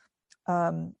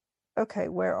 Okay,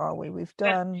 where are we? We've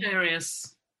done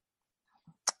Sagittarius.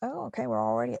 Oh, okay, we're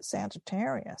already at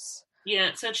Sagittarius.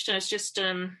 Yeah, Sagittarius, just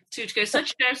 2 to go.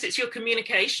 Sagittarius, it's your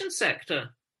communication sector.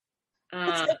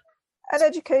 And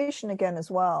education again as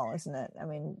well, isn't it? I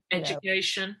mean,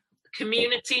 education,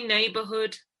 community,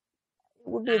 neighborhood. It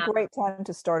would be a great time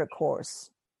to start a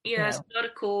course. Yeah, start a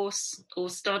course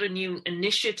or start a new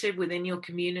initiative within your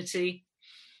community.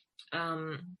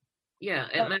 Yeah,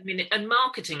 and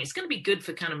marketing. It's going to be good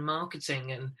for kind of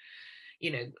marketing and,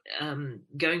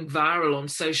 going viral on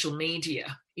social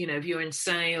media. If you're in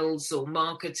sales or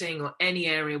marketing or any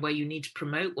area where you need to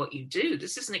promote what you do,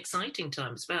 this is an exciting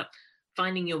time. It's about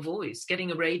finding your voice,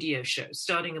 getting a radio show,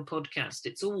 starting a podcast.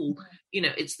 It's all,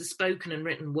 it's the spoken and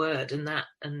written word, and that,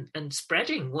 and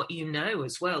spreading what you know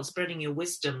as well, spreading your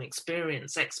wisdom,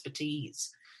 experience,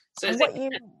 expertise. So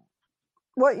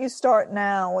what you start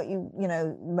now, what you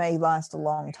may last a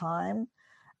long time.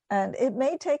 And it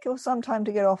may take you some time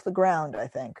to get off the ground, I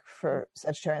think, for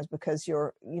Sagittarians, because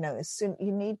your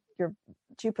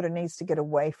Jupiter needs to get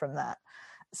away from that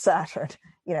Saturn.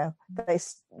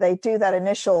 They do that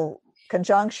initial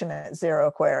conjunction at 0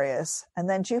 Aquarius, and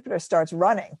then Jupiter starts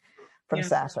running from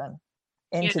Saturn.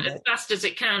 into as the fast as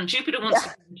it can. Jupiter wants to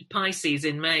go into Pisces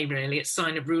in May, really. It's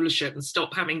sign of rulership and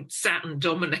stop having Saturn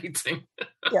dominating.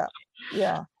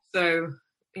 yeah. So,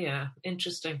 yeah,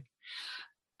 interesting.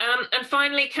 And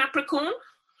finally, Capricorn.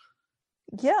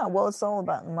 Yeah, well, it's all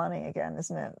about money again,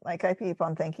 isn't it? Like I keep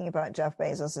on thinking about Jeff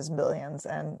Bezos's billions,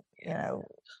 and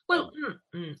well,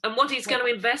 and what he's going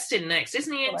to invest in next,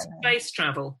 isn't he? In space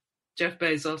travel, Jeff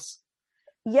Bezos.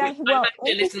 Yeah, well,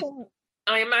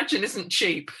 I imagine isn't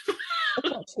cheap.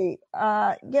 It's not cheap.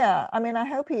 Yeah, I mean, I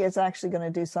hope he is actually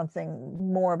going to do something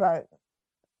more about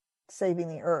saving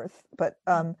the Earth, but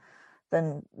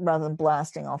then rather than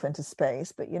blasting off into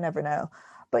space. But you never know.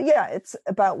 But yeah, it's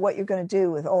about what you're going to do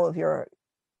with all of your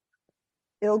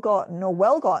ill-gotten or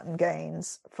well-gotten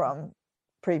gains from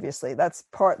previously. That's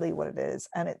partly what it is,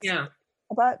 and it's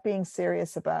about being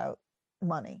serious about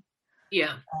money,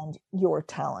 and your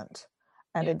talent.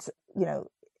 And it's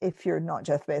if you're not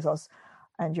Jeff Bezos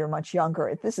and you're much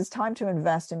younger, this is time to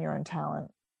invest in your own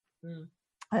talent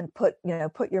and put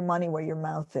your money where your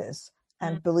mouth is,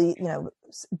 and believe,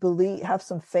 have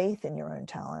some faith in your own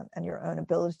talent and your own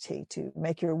ability to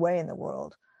make your way in the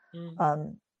world,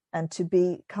 and to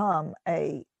become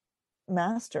a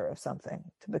master of something,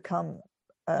 to become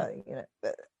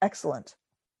excellent.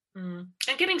 And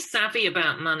getting savvy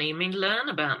about money. I mean, learn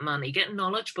about money, get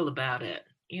knowledgeable about it.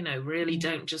 Really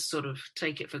don't just sort of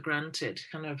take it for granted.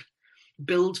 Kind of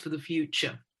build for the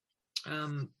future.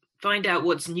 Find out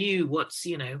what's new, what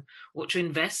to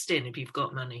invest in if you've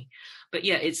got money. But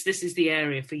yeah, this is the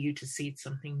area for you to seed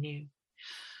something new.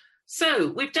 So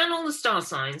we've done all the star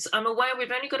signs. I'm aware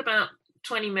we've only got about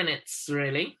 20 minutes,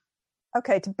 really.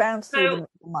 Okay, to bounce through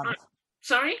the month.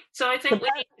 Sorry? So I think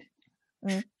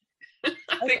we need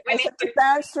to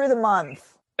bounce through the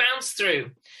month. Bounce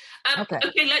through. Okay,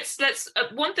 let's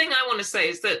one thing I want to say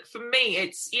is that for me,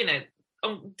 it's,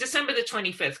 on December the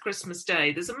 25th, Christmas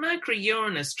Day, there's a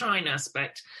Mercury-Uranus trine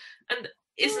aspect. And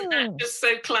isn't that just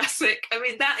so classic? I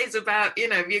mean, that is about,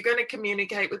 if you're going to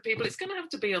communicate with people, it's going to have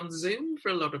to be on Zoom for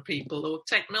a lot of people, or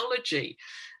technology.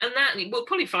 And that, we'll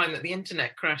probably find that the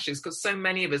internet crashes because so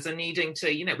many of us are needing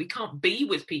to, we can't be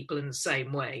with people in the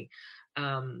same way,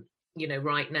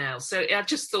 right now. So I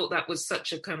just thought that was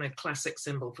such a kind of classic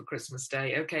symbol for Christmas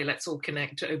Day. Okay, let's all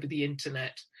connect over the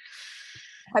internet.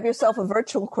 Have yourself a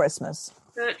virtual Christmas.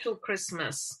 Virtual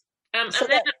Christmas. And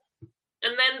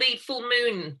then the full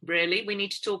moon, really, we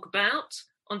need to talk about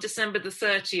on December the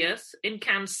 30th in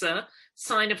Cancer,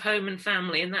 sign of home and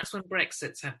family, and that's when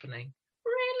Brexit's happening.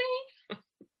 Really?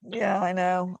 Yeah, I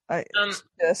know. It's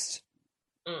just...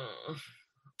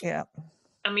 Yeah.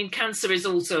 I mean, Cancer is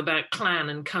also about clan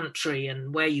and country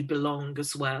and where you belong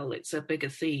as well. It's a bigger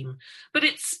theme. But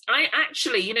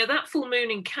that full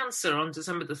moon in Cancer on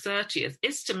December the 30th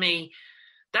is, to me,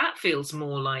 that feels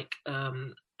more like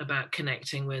about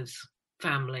connecting with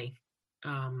family,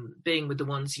 being with the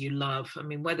ones you love. I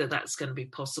mean, whether that's going to be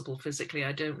possible physically,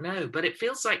 I don't know. But it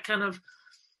feels like kind of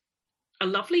a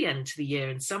lovely end to the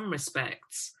year in some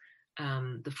respects.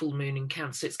 The full moon in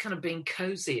Cancer, it's kind of being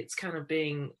cozy, it's kind of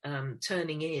being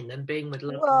turning in and being with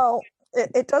love. Well,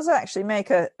 it does actually make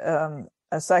a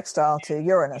sextile to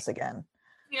Uranus again.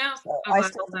 Yeah. So I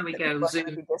still think there we go.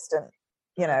 Zoom. Be distant,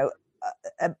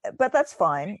 but that's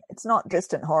fine. It's not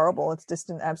distant horrible. It's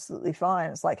distant absolutely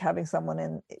fine. It's like having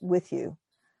someone with you.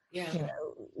 Yeah.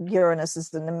 Uranus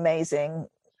is an amazing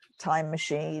time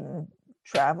machine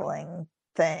traveling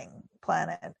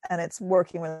planet, and it's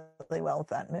working really well with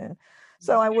that moon.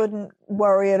 So I wouldn't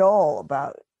worry at all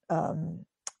about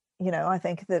I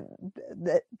think that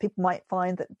people might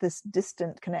find that this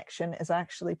distant connection is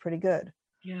actually pretty good.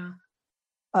 Yeah.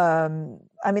 I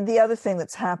mean, the other thing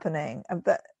that's happening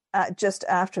just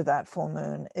after that full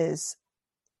moon is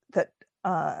that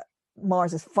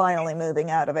Mars is finally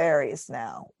moving out of Aries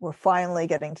now. We're finally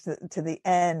getting to the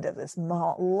end of this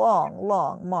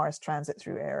long Mars transit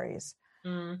through Aries.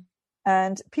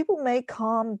 And people may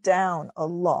calm down a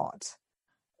lot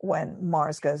when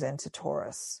Mars goes into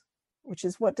Taurus, which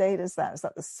is, what date is that? Is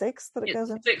that the 6th that it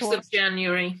goes into Taurus? 6th of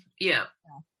January. Yeah.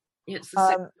 It's the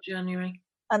 6th of January.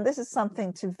 And this is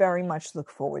something to very much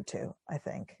look forward to, I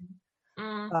think.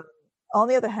 On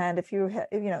the other hand, if you're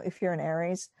an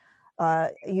Aries,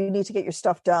 you need to get your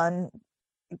stuff done.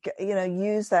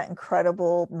 Use that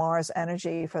incredible Mars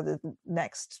energy for the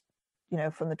next,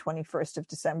 from the 21st of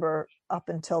December up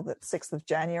until the 6th of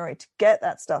January to get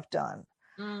that stuff done.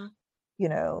 And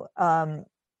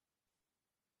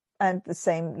the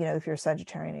same, if you're a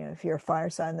Sagittarian, if you're a fire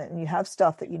sign, then you have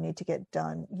stuff that you need to get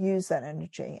done, use that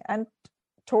energy. And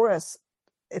Taurus,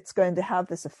 it's going to have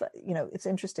this effect. It's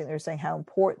interesting. They're saying how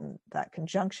important that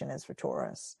conjunction is for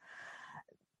Taurus.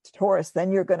 Taurus,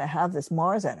 then you're going to have this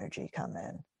Mars energy come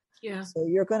in. Yeah. So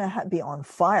you're going to be on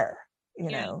fire,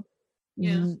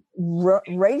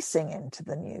 racing into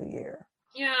the new year.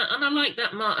 Yeah, and I like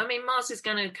that. Mars is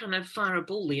going to kind of fire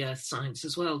up all the Earth signs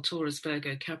as well. Taurus,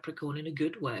 Virgo, Capricorn, in a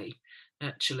good way,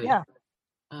 actually. Yeah.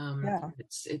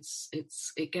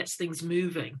 It gets things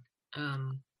moving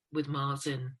with Mars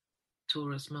in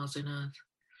Taurus, Mars in Earth.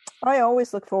 I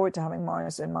always look forward to having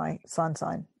Mars in my sun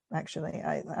sign. Actually,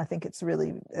 I think it's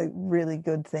really a really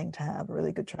good thing to have, a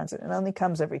really good transit. It only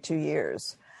comes every 2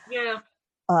 years. Yeah.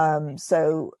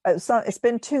 So it's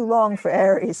been too long for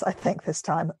Aries, I think, this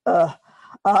time. Some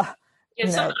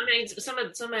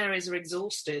areas are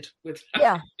exhausted with.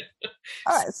 Yeah.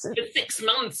 For 6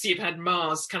 months, you've had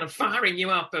Mars kind of firing you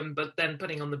up, but then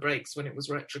putting on the brakes when it was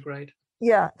retrograde.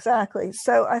 Yeah, exactly.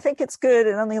 So I think it's good.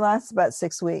 It only lasts about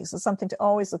 6 weeks. It's something to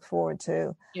always look forward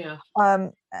to. Yeah.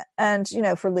 And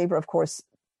for Libra, of course,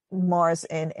 Mars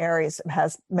in Aries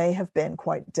may have been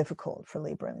quite difficult for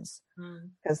Librans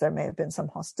because there may have been some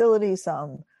hostility,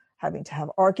 some having to have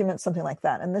arguments, something like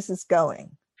that. And this is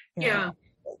going. Yeah.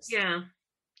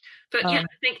 But I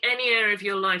think any area of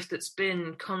your life that's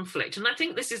been conflict, and I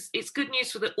think it's good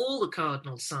news for all the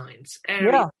cardinal signs,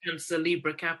 Aries, Cancer,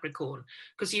 Libra, Capricorn,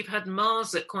 because you've had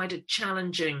Mars at quite a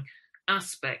challenging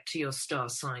aspect to your star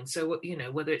sign. So,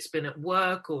 whether it's been at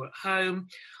work or at home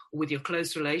or with your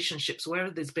close relationships, where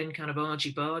there's been kind of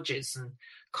argy-barges and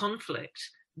conflict,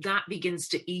 that begins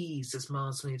to ease as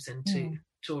Mars moves into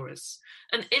Taurus.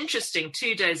 And interesting,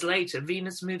 2 days later,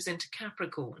 Venus moves into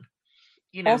Capricorn.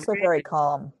 Also very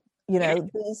calm.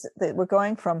 We're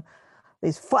going from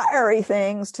these fiery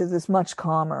things to this much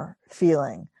calmer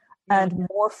feeling and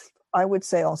more, I would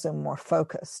say, also more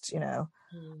focused. I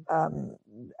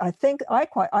think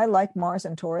I like Mars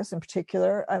in Taurus in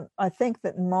particular. I think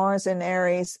that Mars in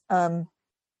Aries has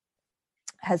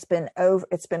been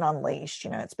it's been unleashed.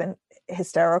 It's been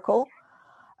hysterical.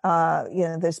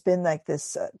 There's been like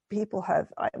this. People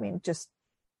have. Just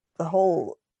the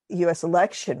whole U.S.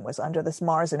 election was under this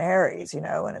Mars in Aries,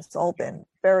 and it's all been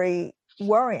very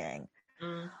worrying.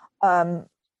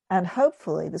 And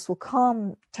hopefully this will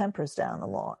calm tempers down a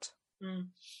lot.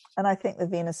 And I think the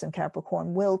Venus in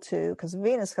Capricorn will too, because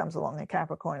Venus comes along in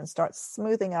Capricorn and starts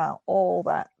smoothing out all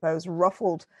those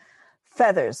ruffled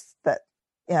feathers that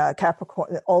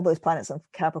Capricorn, all those planets in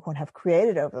Capricorn have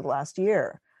created over the last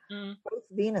year. Both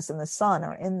Venus and the Sun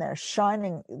are in there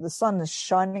shining. The Sun is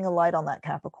shining a light on that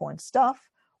Capricorn stuff.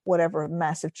 Whatever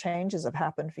massive changes have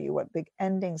happened for you, what big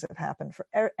endings have happened for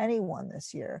anyone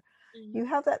this year, you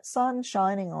have that sun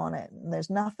shining on it, and there's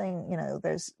nothing,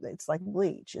 it's like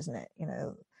bleach, isn't it?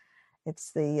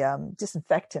 It's the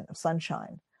disinfectant of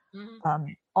sunshine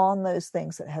on those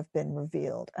things that have been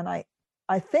revealed. And I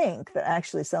think that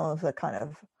actually some of the kind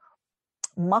of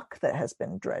muck that has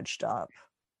been dredged up,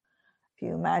 if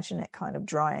you imagine it kind of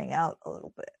drying out a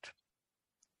little bit,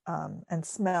 and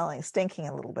stinking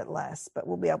a little bit less, but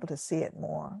we'll be able to see it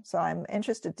more. So I'm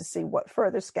interested to see what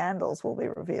further scandals will be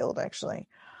revealed actually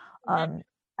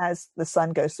as the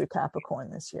sun goes through Capricorn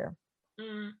this year.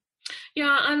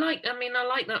 Yeah, I like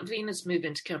that Venus move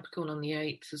into Capricorn on the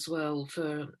 8th as well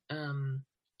for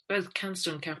both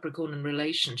Cancer and Capricorn and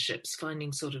relationships,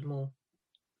 finding sort of more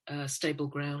stable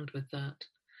ground with that.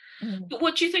 But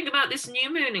what do you think about this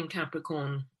new moon in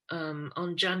Capricorn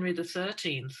on January the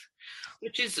 13th,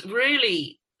 which is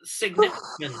really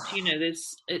significant?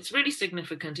 It's really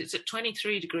significant. It's at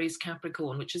 23 degrees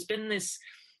Capricorn, which has been this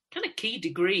kind of key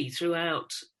degree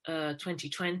throughout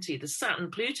 2020. The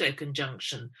Saturn-Pluto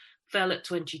conjunction fell at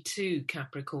 22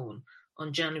 Capricorn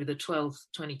on January the 12th,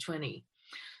 2020.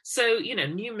 So,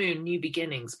 new moon, new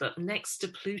beginnings, but next to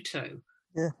Pluto,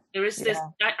 there is this,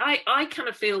 I kind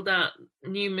of feel that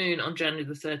new moon on January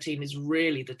the 13th is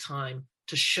really the time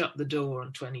to shut the door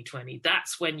on 2020.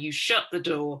 That's when you shut the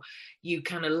door, you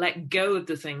kind of let go of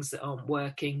the things that aren't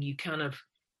working, you kind of,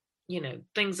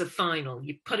 things are final,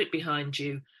 you put it behind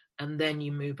you, and then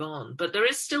you move on. But there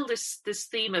is still this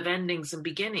theme of endings and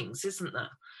beginnings, isn't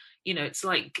there? It's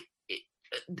like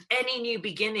any new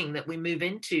beginning that we move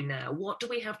into now, what do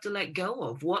we have to let go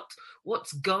of?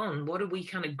 What's gone? What are we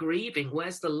kind of grieving?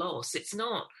 Where's the loss? It's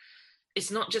not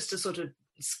just a sort of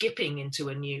skipping into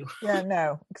a new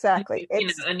exactly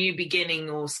a new beginning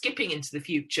or skipping into the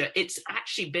future. It's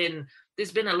actually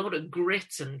there's been a lot of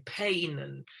grit and pain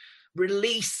and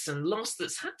release and loss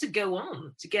that's had to go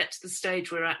on to get to the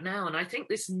stage we're at now. And I think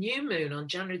this new moon on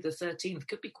January the 13th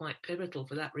could be quite pivotal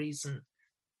for that reason.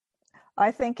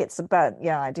 I think it's about,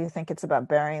 I do think it's about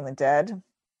burying the dead,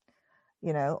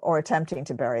 or attempting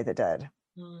to bury the dead.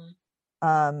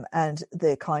 And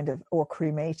the kind of, or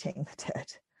cremating the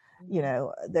dead. You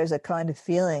know, there's a kind of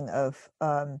feeling of,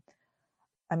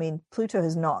 I mean, Pluto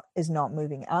is not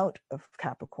moving out of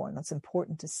Capricorn. That's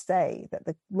important to say, that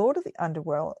the Lord of the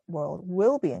Underworld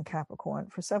will be in Capricorn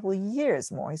for several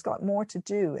years more. He's got more to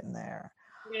do in there.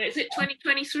 Yeah, is it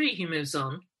 2023 he moves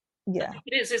on? Yeah. I think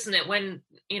it is, isn't it? When,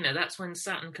 you know, that's when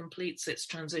Saturn completes its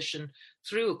transition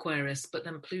through Aquarius, but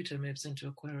then Pluto moves into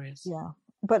Aquarius. Yeah.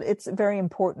 But it's very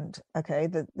important, okay,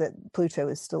 that Pluto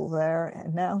is still there,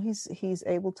 and now he's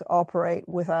able to operate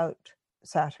without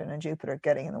Saturn and Jupiter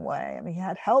getting in the way. I mean, he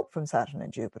had help from Saturn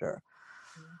and Jupiter,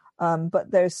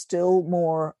 but there's still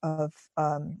more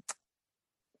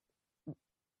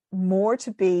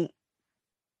to be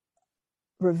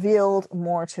revealed,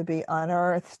 more to be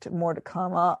unearthed, more to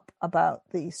come up about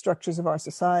the structures of our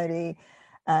society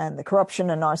and the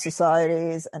corruption in our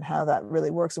societies and how that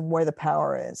really works and where the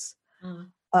power is.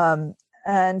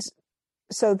 And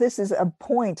so this is a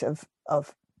point of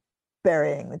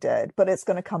burying the dead, but it's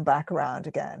going to come back around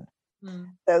again.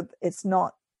 So it's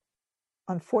not,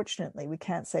 unfortunately, we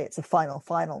can't say it's a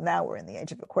final. Now we're in the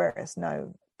age of Aquarius.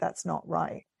 No, that's not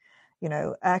right. You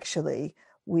know, actually,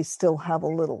 we still have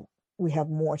we have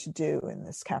more to do in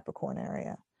this Capricorn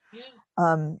area.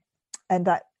 And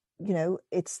that, you know,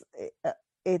 it's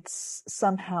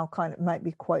somehow kind of might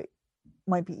be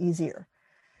easier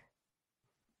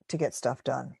to get stuff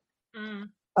done.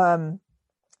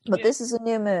 But this is a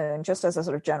new moon, just as a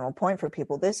sort of general point for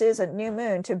people. This is a new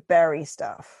moon to bury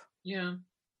stuff. Yeah.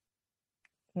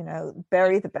 You know,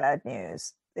 bury the bad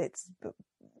news.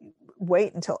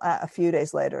 Wait until a few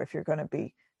days later if you're going to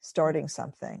be starting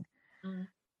something.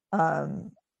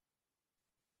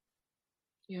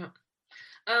 Yeah.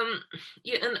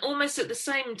 And almost at the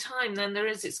same time, then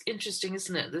it's interesting,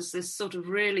 isn't it? There's this sort of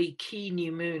really key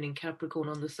new moon in Capricorn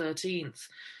on the 13th.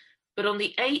 But on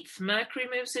the 8th, Mercury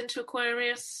moves into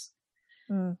Aquarius.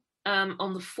 On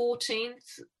the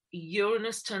 14th,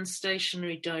 Uranus turns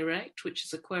stationary direct, which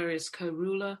is Aquarius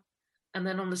co-ruler. And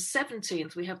then on the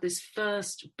 17th, we have this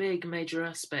first big major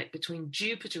aspect between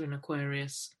Jupiter in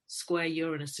Aquarius, square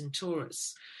Uranus in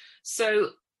Taurus. So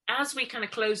as we kind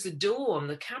of close the door on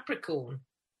the Capricorn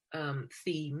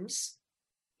themes,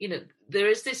 you know, there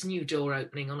is this new door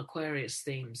opening on Aquarius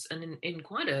themes, and in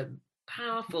quite a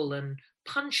powerful and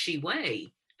punchy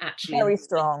way, actually. Very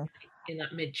strong. In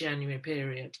that mid-January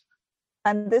period.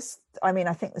 And this, I mean,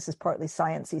 I think this is partly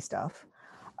sciencey stuff,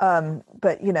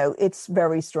 but, you know, it's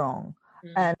very strong.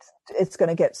 And it's going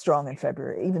to get strong in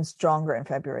February, even stronger in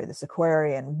February. This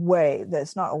Aquarian wave,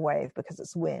 that's not a wave because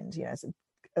it's wind, you know, it's an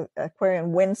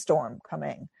Aquarian windstorm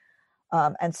coming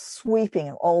and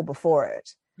sweeping all before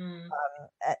it.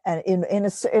 And in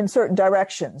certain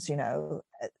directions, you know,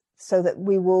 so that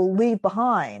we will leave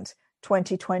behind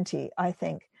 2020. I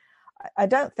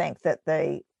don't think that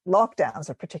the lockdowns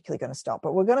are particularly going to stop,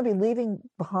 but we're going to be leaving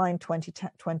behind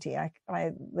 2020.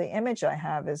 The image I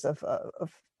have is of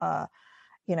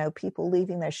you know, people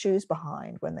leaving their shoes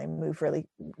behind when they move really,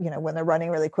 you know, when they're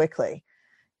running really quickly,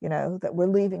 you know, that we're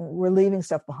leaving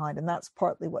stuff behind. And that's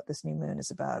partly what this new moon is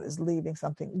about, is leaving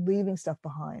stuff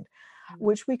behind,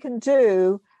 which we can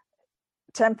do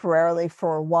temporarily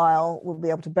for a while. We'll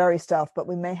be able to bury stuff, but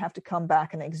we may have to come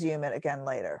back and exhume it again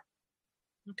later.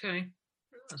 Okay.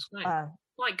 That's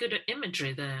quite good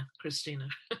imagery there, Christina,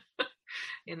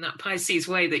 in that Pisces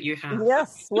way that you have.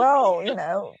 Yes. Well, you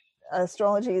know,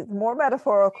 astrology is more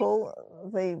metaphorical.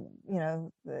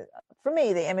 For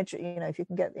me, the image, you know, if you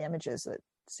can get the images,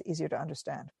 it's easier to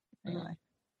understand. Anyway.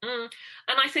 And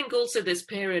I think also this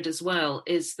period as well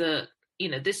is that, you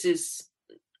know, this is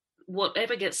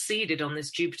whatever gets seeded on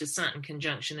this Jupiter-Saturn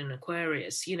conjunction in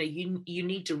Aquarius, you know, you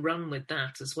need to run with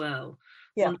that as well.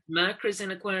 Yeah. Mercury's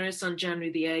in Aquarius on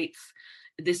January the 8th.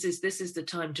 This is the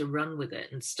time to run with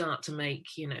it and start to make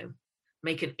an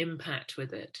impact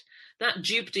with it. That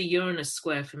Jupiter-Uranus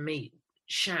square for me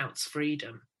shouts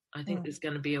freedom. I think there's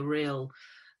going to be a real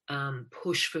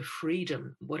push for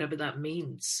freedom, whatever that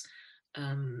means.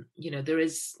 You know, there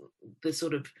is the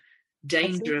sort of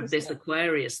danger of this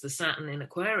Aquarius, the Saturn in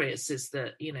Aquarius, is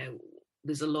that, you know,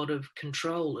 there's a lot of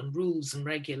control and rules and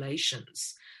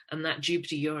regulations, and that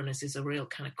Jupiter-Uranus is a real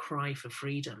kind of cry for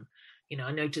freedom. You know,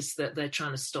 I noticed that they're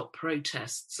trying to stop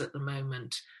protests at the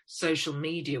moment. Social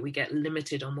media, we get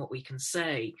limited on what we can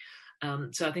say.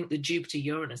 So I think the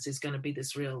Jupiter-Uranus is going to be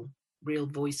this real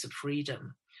voice of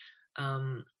freedom.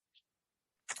 I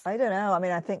don't know. I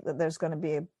mean, I think that there's going to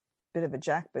be a bit of a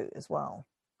jackboot as well.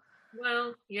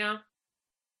 Well, yeah.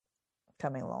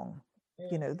 Coming along.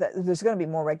 You know, there's going to be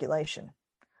more regulation.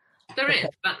 There is,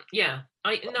 but yeah.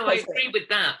 I agree with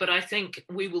that, but I think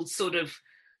we will sort of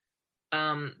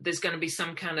there's going to be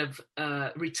some kind of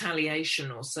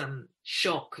retaliation or some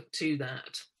shock to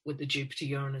that with the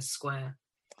Jupiter-Uranus square.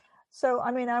 So,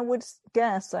 I mean, I would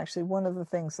guess actually one of the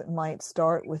things that might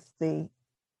start with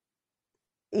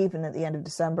even at the end of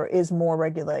December, is more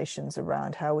regulations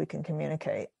around how we can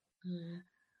communicate.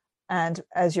 And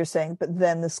as you're saying, but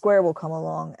then the square will come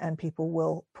along and people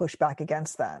will push back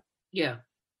against that. Yeah,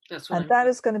 that's what. And that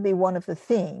is going to be one of the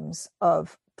themes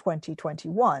of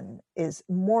 2021, is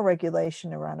more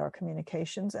regulation around our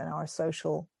communications and our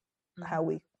social, how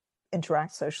we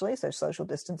interact socially, so social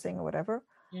distancing or whatever,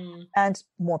 and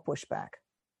more pushback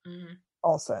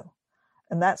also.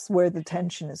 And that's where the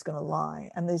tension is going to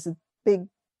lie. And these are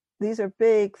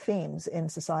big themes in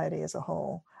society as a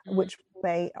whole, which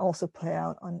may also play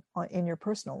out on in your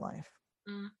personal life.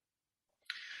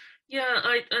 Yeah,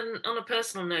 and on a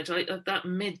personal note, that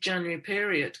mid-January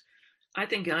period, I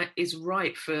think is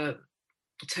ripe for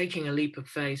taking a leap of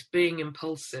faith, being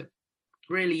impulsive.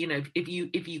 Really, you know,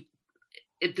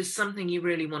 if there's something you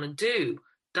really want to do,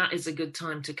 that is a good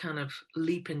time to kind of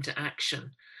leap into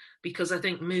action, because I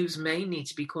think moves may need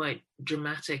to be quite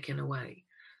dramatic in a way.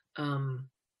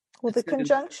 Well, the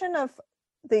conjunction of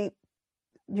the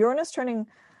Uranus turning,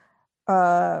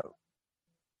 when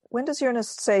does Uranus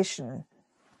station?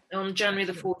 On January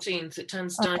the 14th, it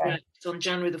turns direct on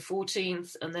January the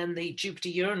 14th, and then the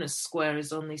Jupiter-Uranus square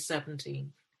is on the 17th.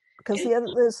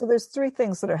 Because there's three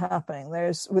things that are happening.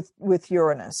 There's with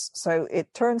Uranus, so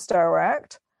it turns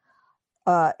direct.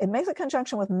 It makes a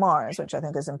conjunction with Mars, which I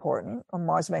think is important. Or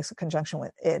Mars makes a conjunction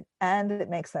with it, and it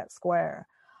makes that square.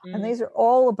 And these are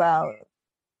all about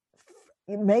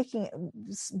making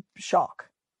shock,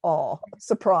 awe,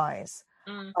 surprise,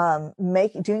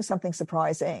 doing something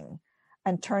surprising,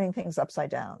 and turning things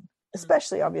upside down.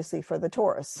 Especially, obviously, for the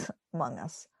Taurus among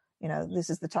us. You know,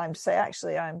 this is the time to say,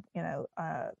 actually, I'm no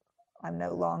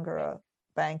longer a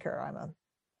banker.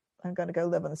 I'm going to go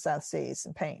live on the South Seas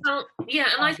and paint. Well, yeah,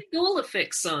 and I think all the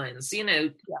fixed signs, you know,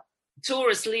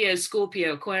 Taurus, Leo,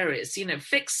 Scorpio, Aquarius, you know,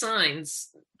 fixed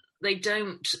signs, they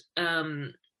don't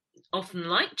often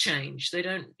like change. They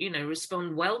don't, you know,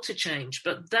 respond well to change.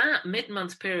 But that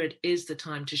mid-month period is the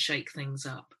time to shake things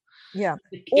up. Yeah,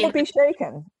 or be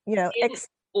shaken, you know.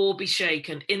 Or be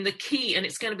shaken in the key, and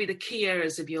it's going to be the key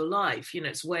areas of your life. You know,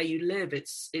 it's where you live,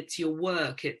 it's your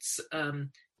work, it's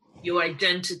your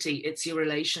identity, it's your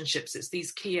relationships, it's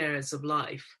these key areas of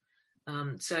life.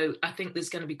 So I think there's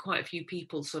going to be quite a few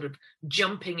people sort of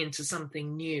jumping into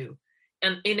something new,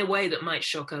 and in a way that might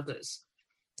shock others.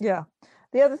 Yeah.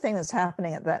 The other thing that's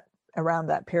happening around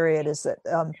that period is that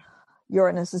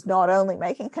Uranus is not only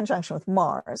making conjunction with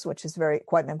Mars, which is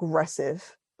quite an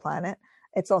aggressive planet.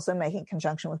 It's also making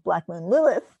conjunction with Black Moon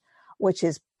Lilith, which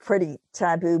is pretty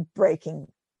taboo breaking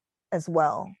as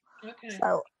well. Okay.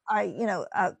 So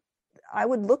I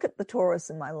would look at the Taurus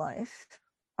in my life.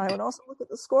 I would also look at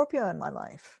the Scorpio in my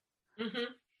life,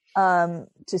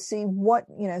 to see what,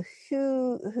 you know,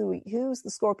 who's the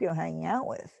Scorpio hanging out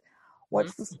with,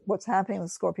 what's happening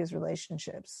with Scorpio's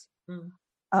relationships.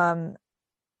 And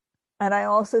I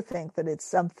also think that it's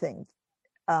something,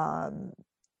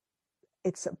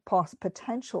 it's a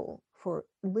potential for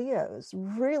Leos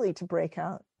really to break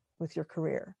out with your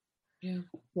career. Yeah.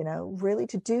 You know, really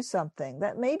to do something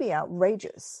that may be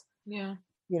outrageous. Yeah.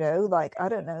 You know, like, I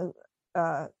don't know,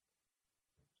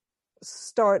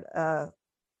 start an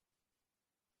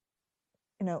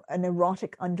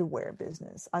erotic underwear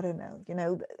business. I don't know. You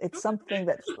know, it's something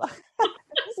that's like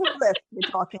lift we're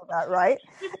talking about, right?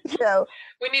 You know,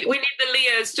 we need the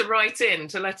Leos to write in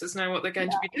to let us know what they're going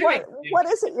to be doing. What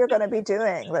is it you're going to be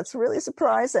doing? That's really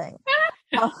surprising.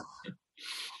 But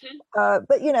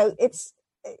you know,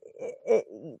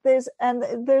 there's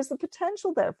the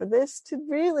potential there for this to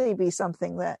really be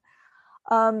something that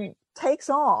takes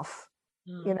off.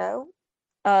 You know,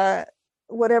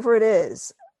 whatever it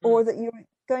is, or that you're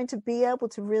going to be able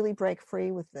to really break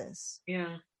free with this.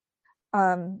 Yeah.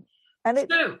 And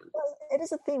it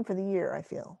is a theme for the year, I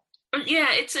feel. Yeah,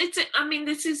 I mean,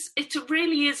 it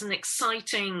really is an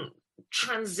exciting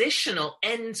transitional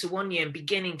end to one year and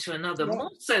beginning to another,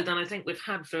 more so than I think we've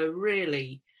had for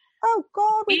really. Oh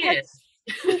God, we've had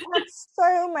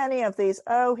so many of these.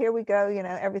 Oh, here we go. You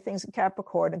know, everything's in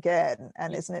Capricorn again,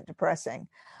 and isn't it depressing?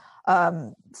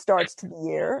 Starts to the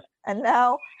year, and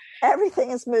now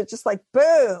everything is moved just like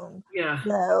boom. Yeah.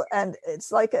 You know, and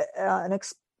it's like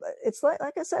it's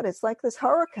like I said, it's like this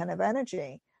hurricane of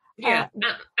energy. Yeah,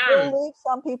 will leave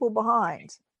some people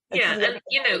behind. Yeah, and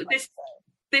you know,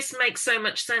 this makes so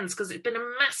much sense because it's been a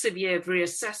massive year of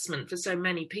reassessment for so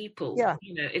many people. Yeah.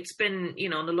 It's been,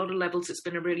 on a lot of levels, it's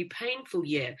been a really painful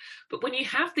year. But when you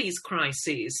have these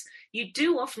crises, you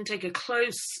do often take a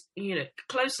close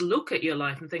look at your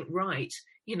life and think, right,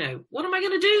 what am I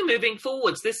going to do moving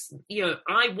forwards? This,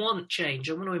 I want change.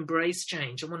 I want to embrace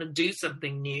change. I want to do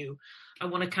something new. I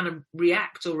want to kind of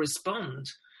react or respond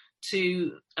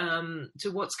to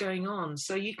what's going on.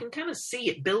 So you can kind of see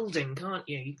it building, can't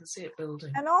you? You can see it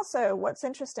building. And also what's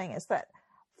interesting is that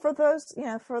for those,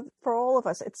 for all of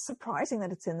us, it's surprising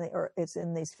that it's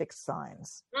in these fixed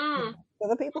signs. So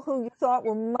the people who you thought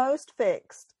were most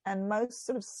fixed and most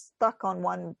sort of stuck on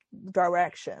one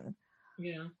direction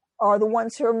are the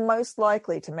ones who are most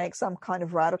likely to make some kind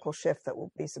of radical shift that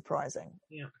will be surprising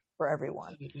for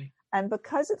everyone. Absolutely. And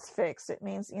because it's fixed, it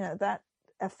means, that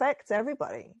affects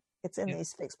everybody. It's in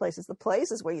these fixed places. The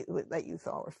places that you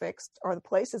thought were fixed are the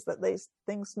places that these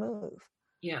things move.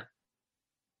 Yeah.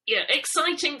 Yeah.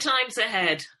 Exciting times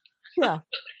ahead. Yeah.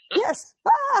 Yes.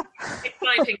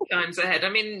 Exciting times ahead. I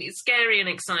mean, it's scary and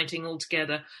exciting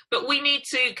altogether. But we need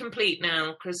to complete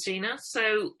now, Christina.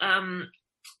 So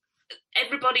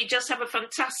everybody just have a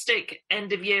fantastic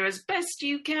end of year as best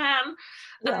you can.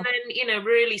 And then,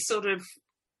 really sort of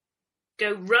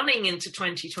go running into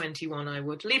 2021, I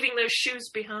would, leaving those shoes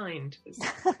behind.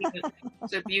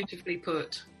 So beautifully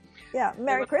put. Yeah,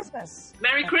 Merry Christmas.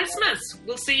 Merry Christmas.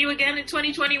 We'll see you again in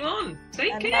 2021.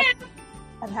 Take care.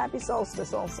 And happy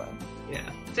solstice also. Yeah,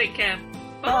 take care.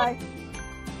 Bye.